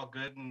airport. We're all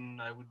good,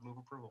 and I would move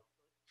approval.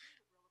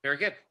 Very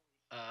good.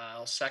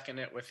 I'll second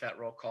it with that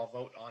roll call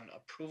vote on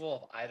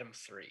approval of item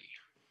 3.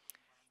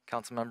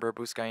 Councilmember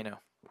Buscaino.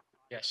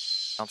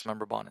 Yes.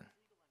 Councilmember Bonin.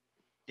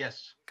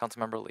 Yes.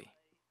 Councilmember Lee.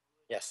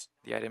 Yes.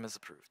 The item is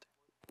approved.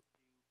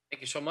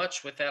 Thank you so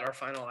much. With that, our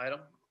final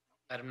item,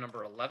 item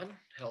number 11,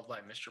 held by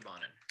Mr.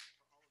 Bonin.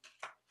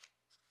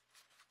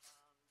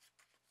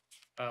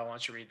 Why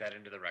don't you read that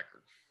into the record?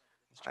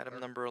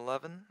 Item number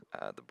 11,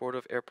 the Board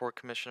of Airport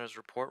Commissioners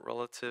report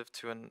relative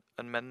to an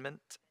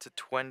amendment to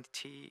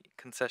 20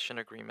 concession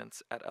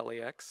agreements at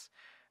LAX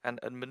and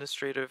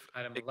administrative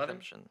Item 11,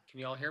 exemption. can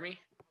you all hear me?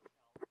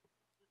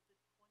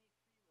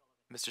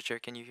 Mr. Chair,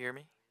 can you hear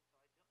me?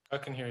 I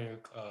can hear you,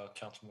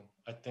 Councilman.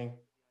 I think.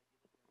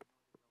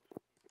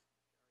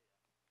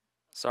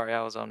 Sorry,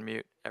 I was on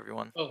mute,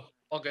 everyone. Oh,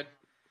 all good.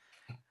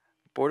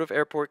 Board of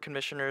Airport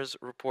Commissioners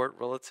report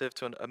relative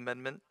to an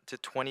amendment to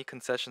 20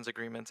 concessions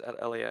agreements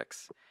at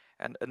LAX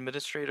and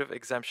administrative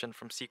exemption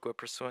from CEQA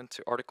pursuant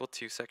to Article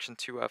 2, Section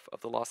 2F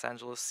of the Los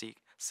Angeles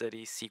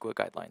City CEQA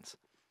Guidelines.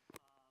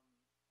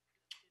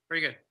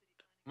 Very good.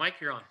 Mike,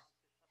 you're on.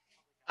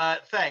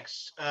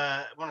 Thanks.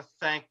 I want to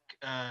thank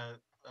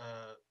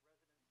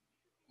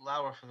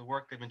Lauer for the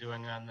work they've been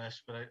doing on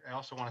this, but I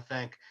also want to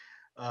thank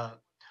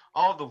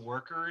all of the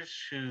workers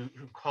who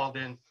called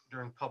in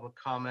during public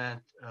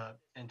comment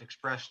and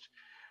expressed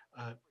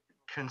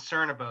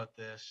concern about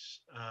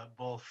this,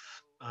 both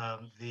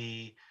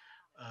the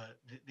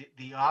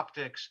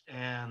optics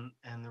and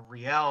the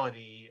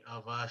reality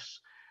of us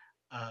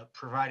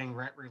providing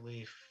rent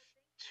relief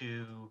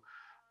to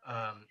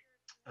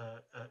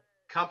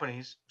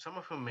companies, some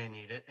of whom may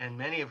need it, and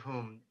many of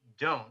whom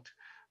don't,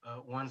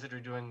 ones that are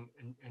doing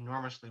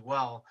enormously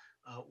well,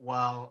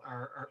 while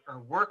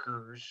our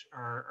workers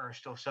are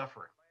still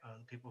suffering,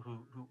 people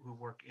who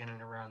work in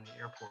and around the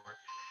airport.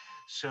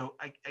 So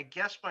I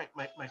guess my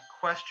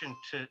question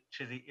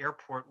to the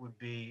airport would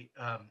be,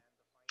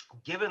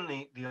 given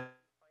the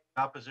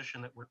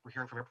opposition that we're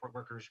hearing from airport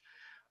workers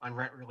on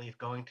rent relief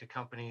going to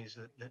companies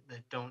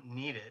that don't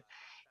need it,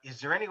 is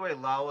there any way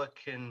LAWA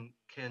can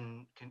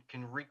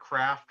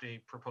recraft a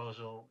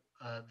proposal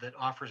that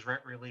offers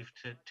rent relief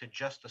to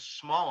just the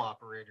small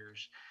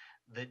operators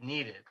that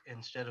need it,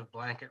 instead of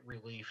blanket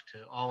relief to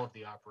all of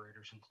the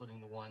operators,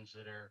 including the ones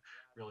that are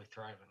really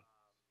thriving?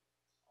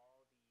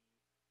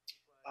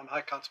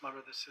 Hi,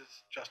 Councilmember. This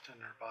is Justin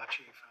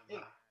Urbachi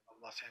from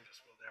Los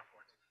Angeles World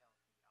Airport.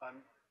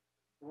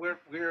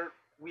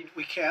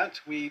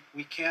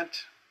 We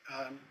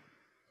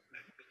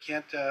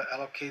can't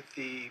allocate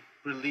the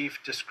relief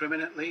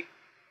discriminately.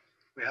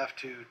 We have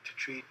to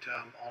treat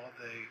all of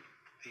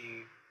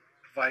the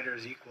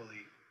providers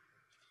equally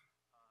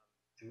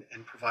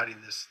in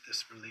providing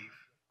this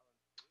relief.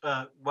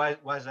 Why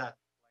is that?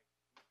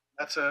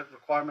 That's a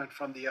requirement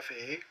from the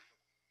FAA.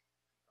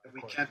 That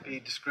we can't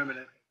be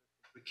discriminate.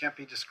 We can't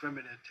be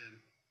discriminate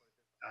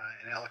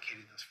in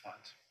allocating those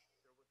funds.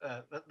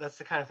 That's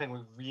the kind of thing we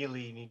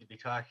really need to be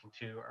talking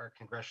to our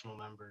congressional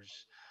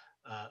members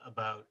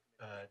about,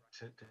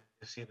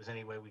 to see if there's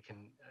any way we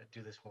can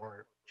do this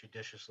more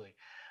judiciously.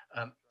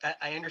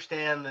 I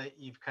understand that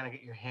you've kind of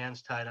got your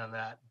hands tied on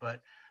that,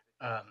 but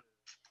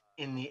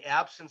in the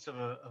absence of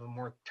a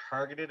more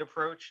targeted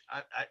approach,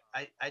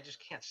 I just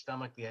can't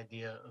stomach the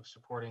idea of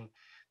supporting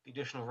the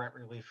additional rent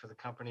relief for the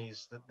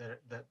companies that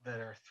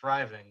are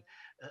thriving,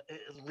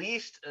 at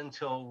least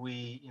until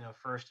we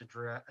first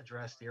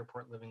address the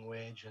airport living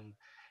wage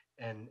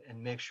and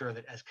make sure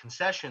that as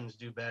concessions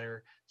do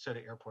better, so do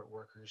airport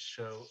workers.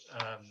 So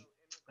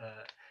I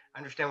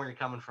understand where you're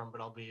coming from, but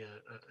I'll be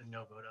a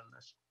no vote on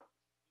this.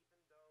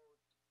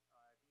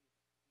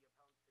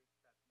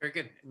 Very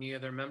good. Any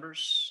other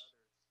members?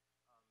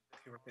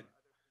 Okay, we're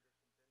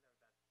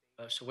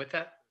good. So with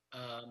that,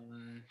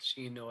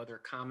 seeing no other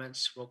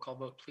comments, roll call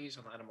vote, please,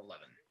 on item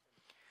 11.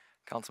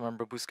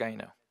 Councilmember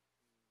Buscaino.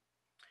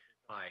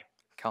 Aye.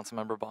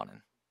 Councilmember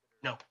Bonin.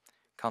 No.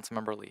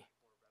 Councilmember Lee.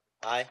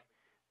 Aye.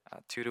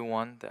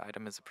 2-1, the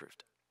item is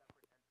approved.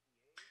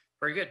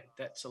 Very good.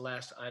 That's the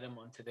last item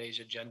on today's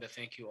agenda.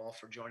 Thank you all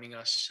for joining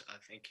us.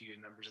 Thank you,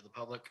 members of the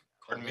public.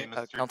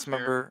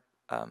 Councilmember,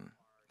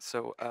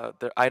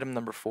 the item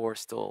number 4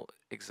 still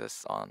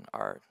exists on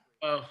our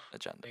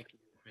agenda. Thank you,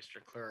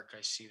 Mr. Clerk.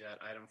 I see that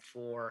item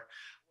 4.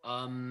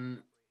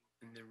 And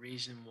the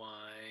reason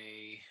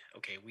why,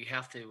 okay, we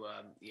have to,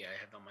 I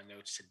have on my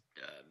notes to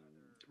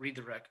read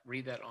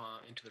that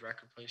into the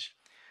record, please.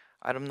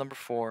 Item number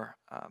 4,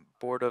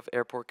 Board of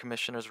Airport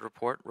Commissioners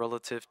report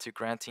relative to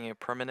granting a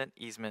permanent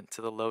easement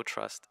to the Low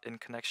Trust in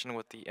connection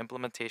with the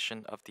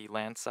implementation of the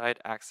Landside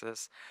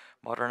Access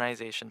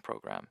Modernization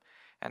Program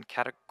and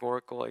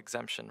categorical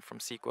exemption from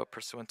CEQA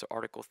pursuant to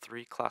Article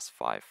 3, Class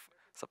 5,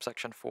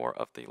 Subsection 4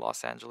 of the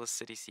Los Angeles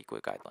City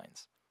CEQA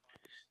Guidelines.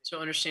 So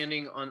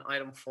understanding on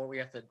item 4, we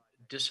have to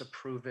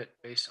disapprove it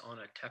based on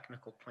a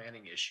technical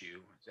planning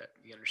issue. Is that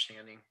the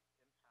understanding?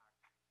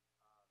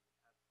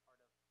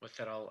 With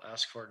that, I'll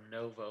ask for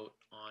no vote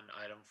on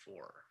item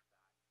 4.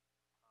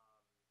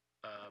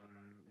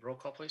 Roll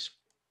call, please.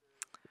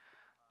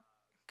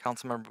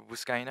 Councilmember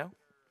Buscaino,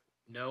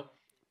 No.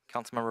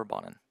 Councilmember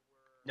Bonin,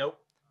 Nope.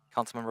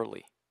 Councilmember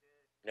Lee.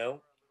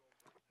 No.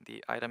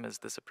 The item is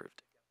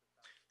disapproved.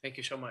 Thank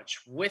you so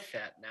much. With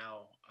that,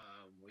 now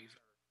we've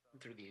gone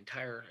through the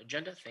entire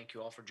agenda. Thank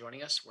you all for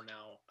joining us. We're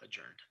now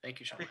adjourned. Thank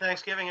you so much. Happy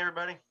Thanksgiving,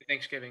 everybody. Happy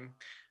Thanksgiving.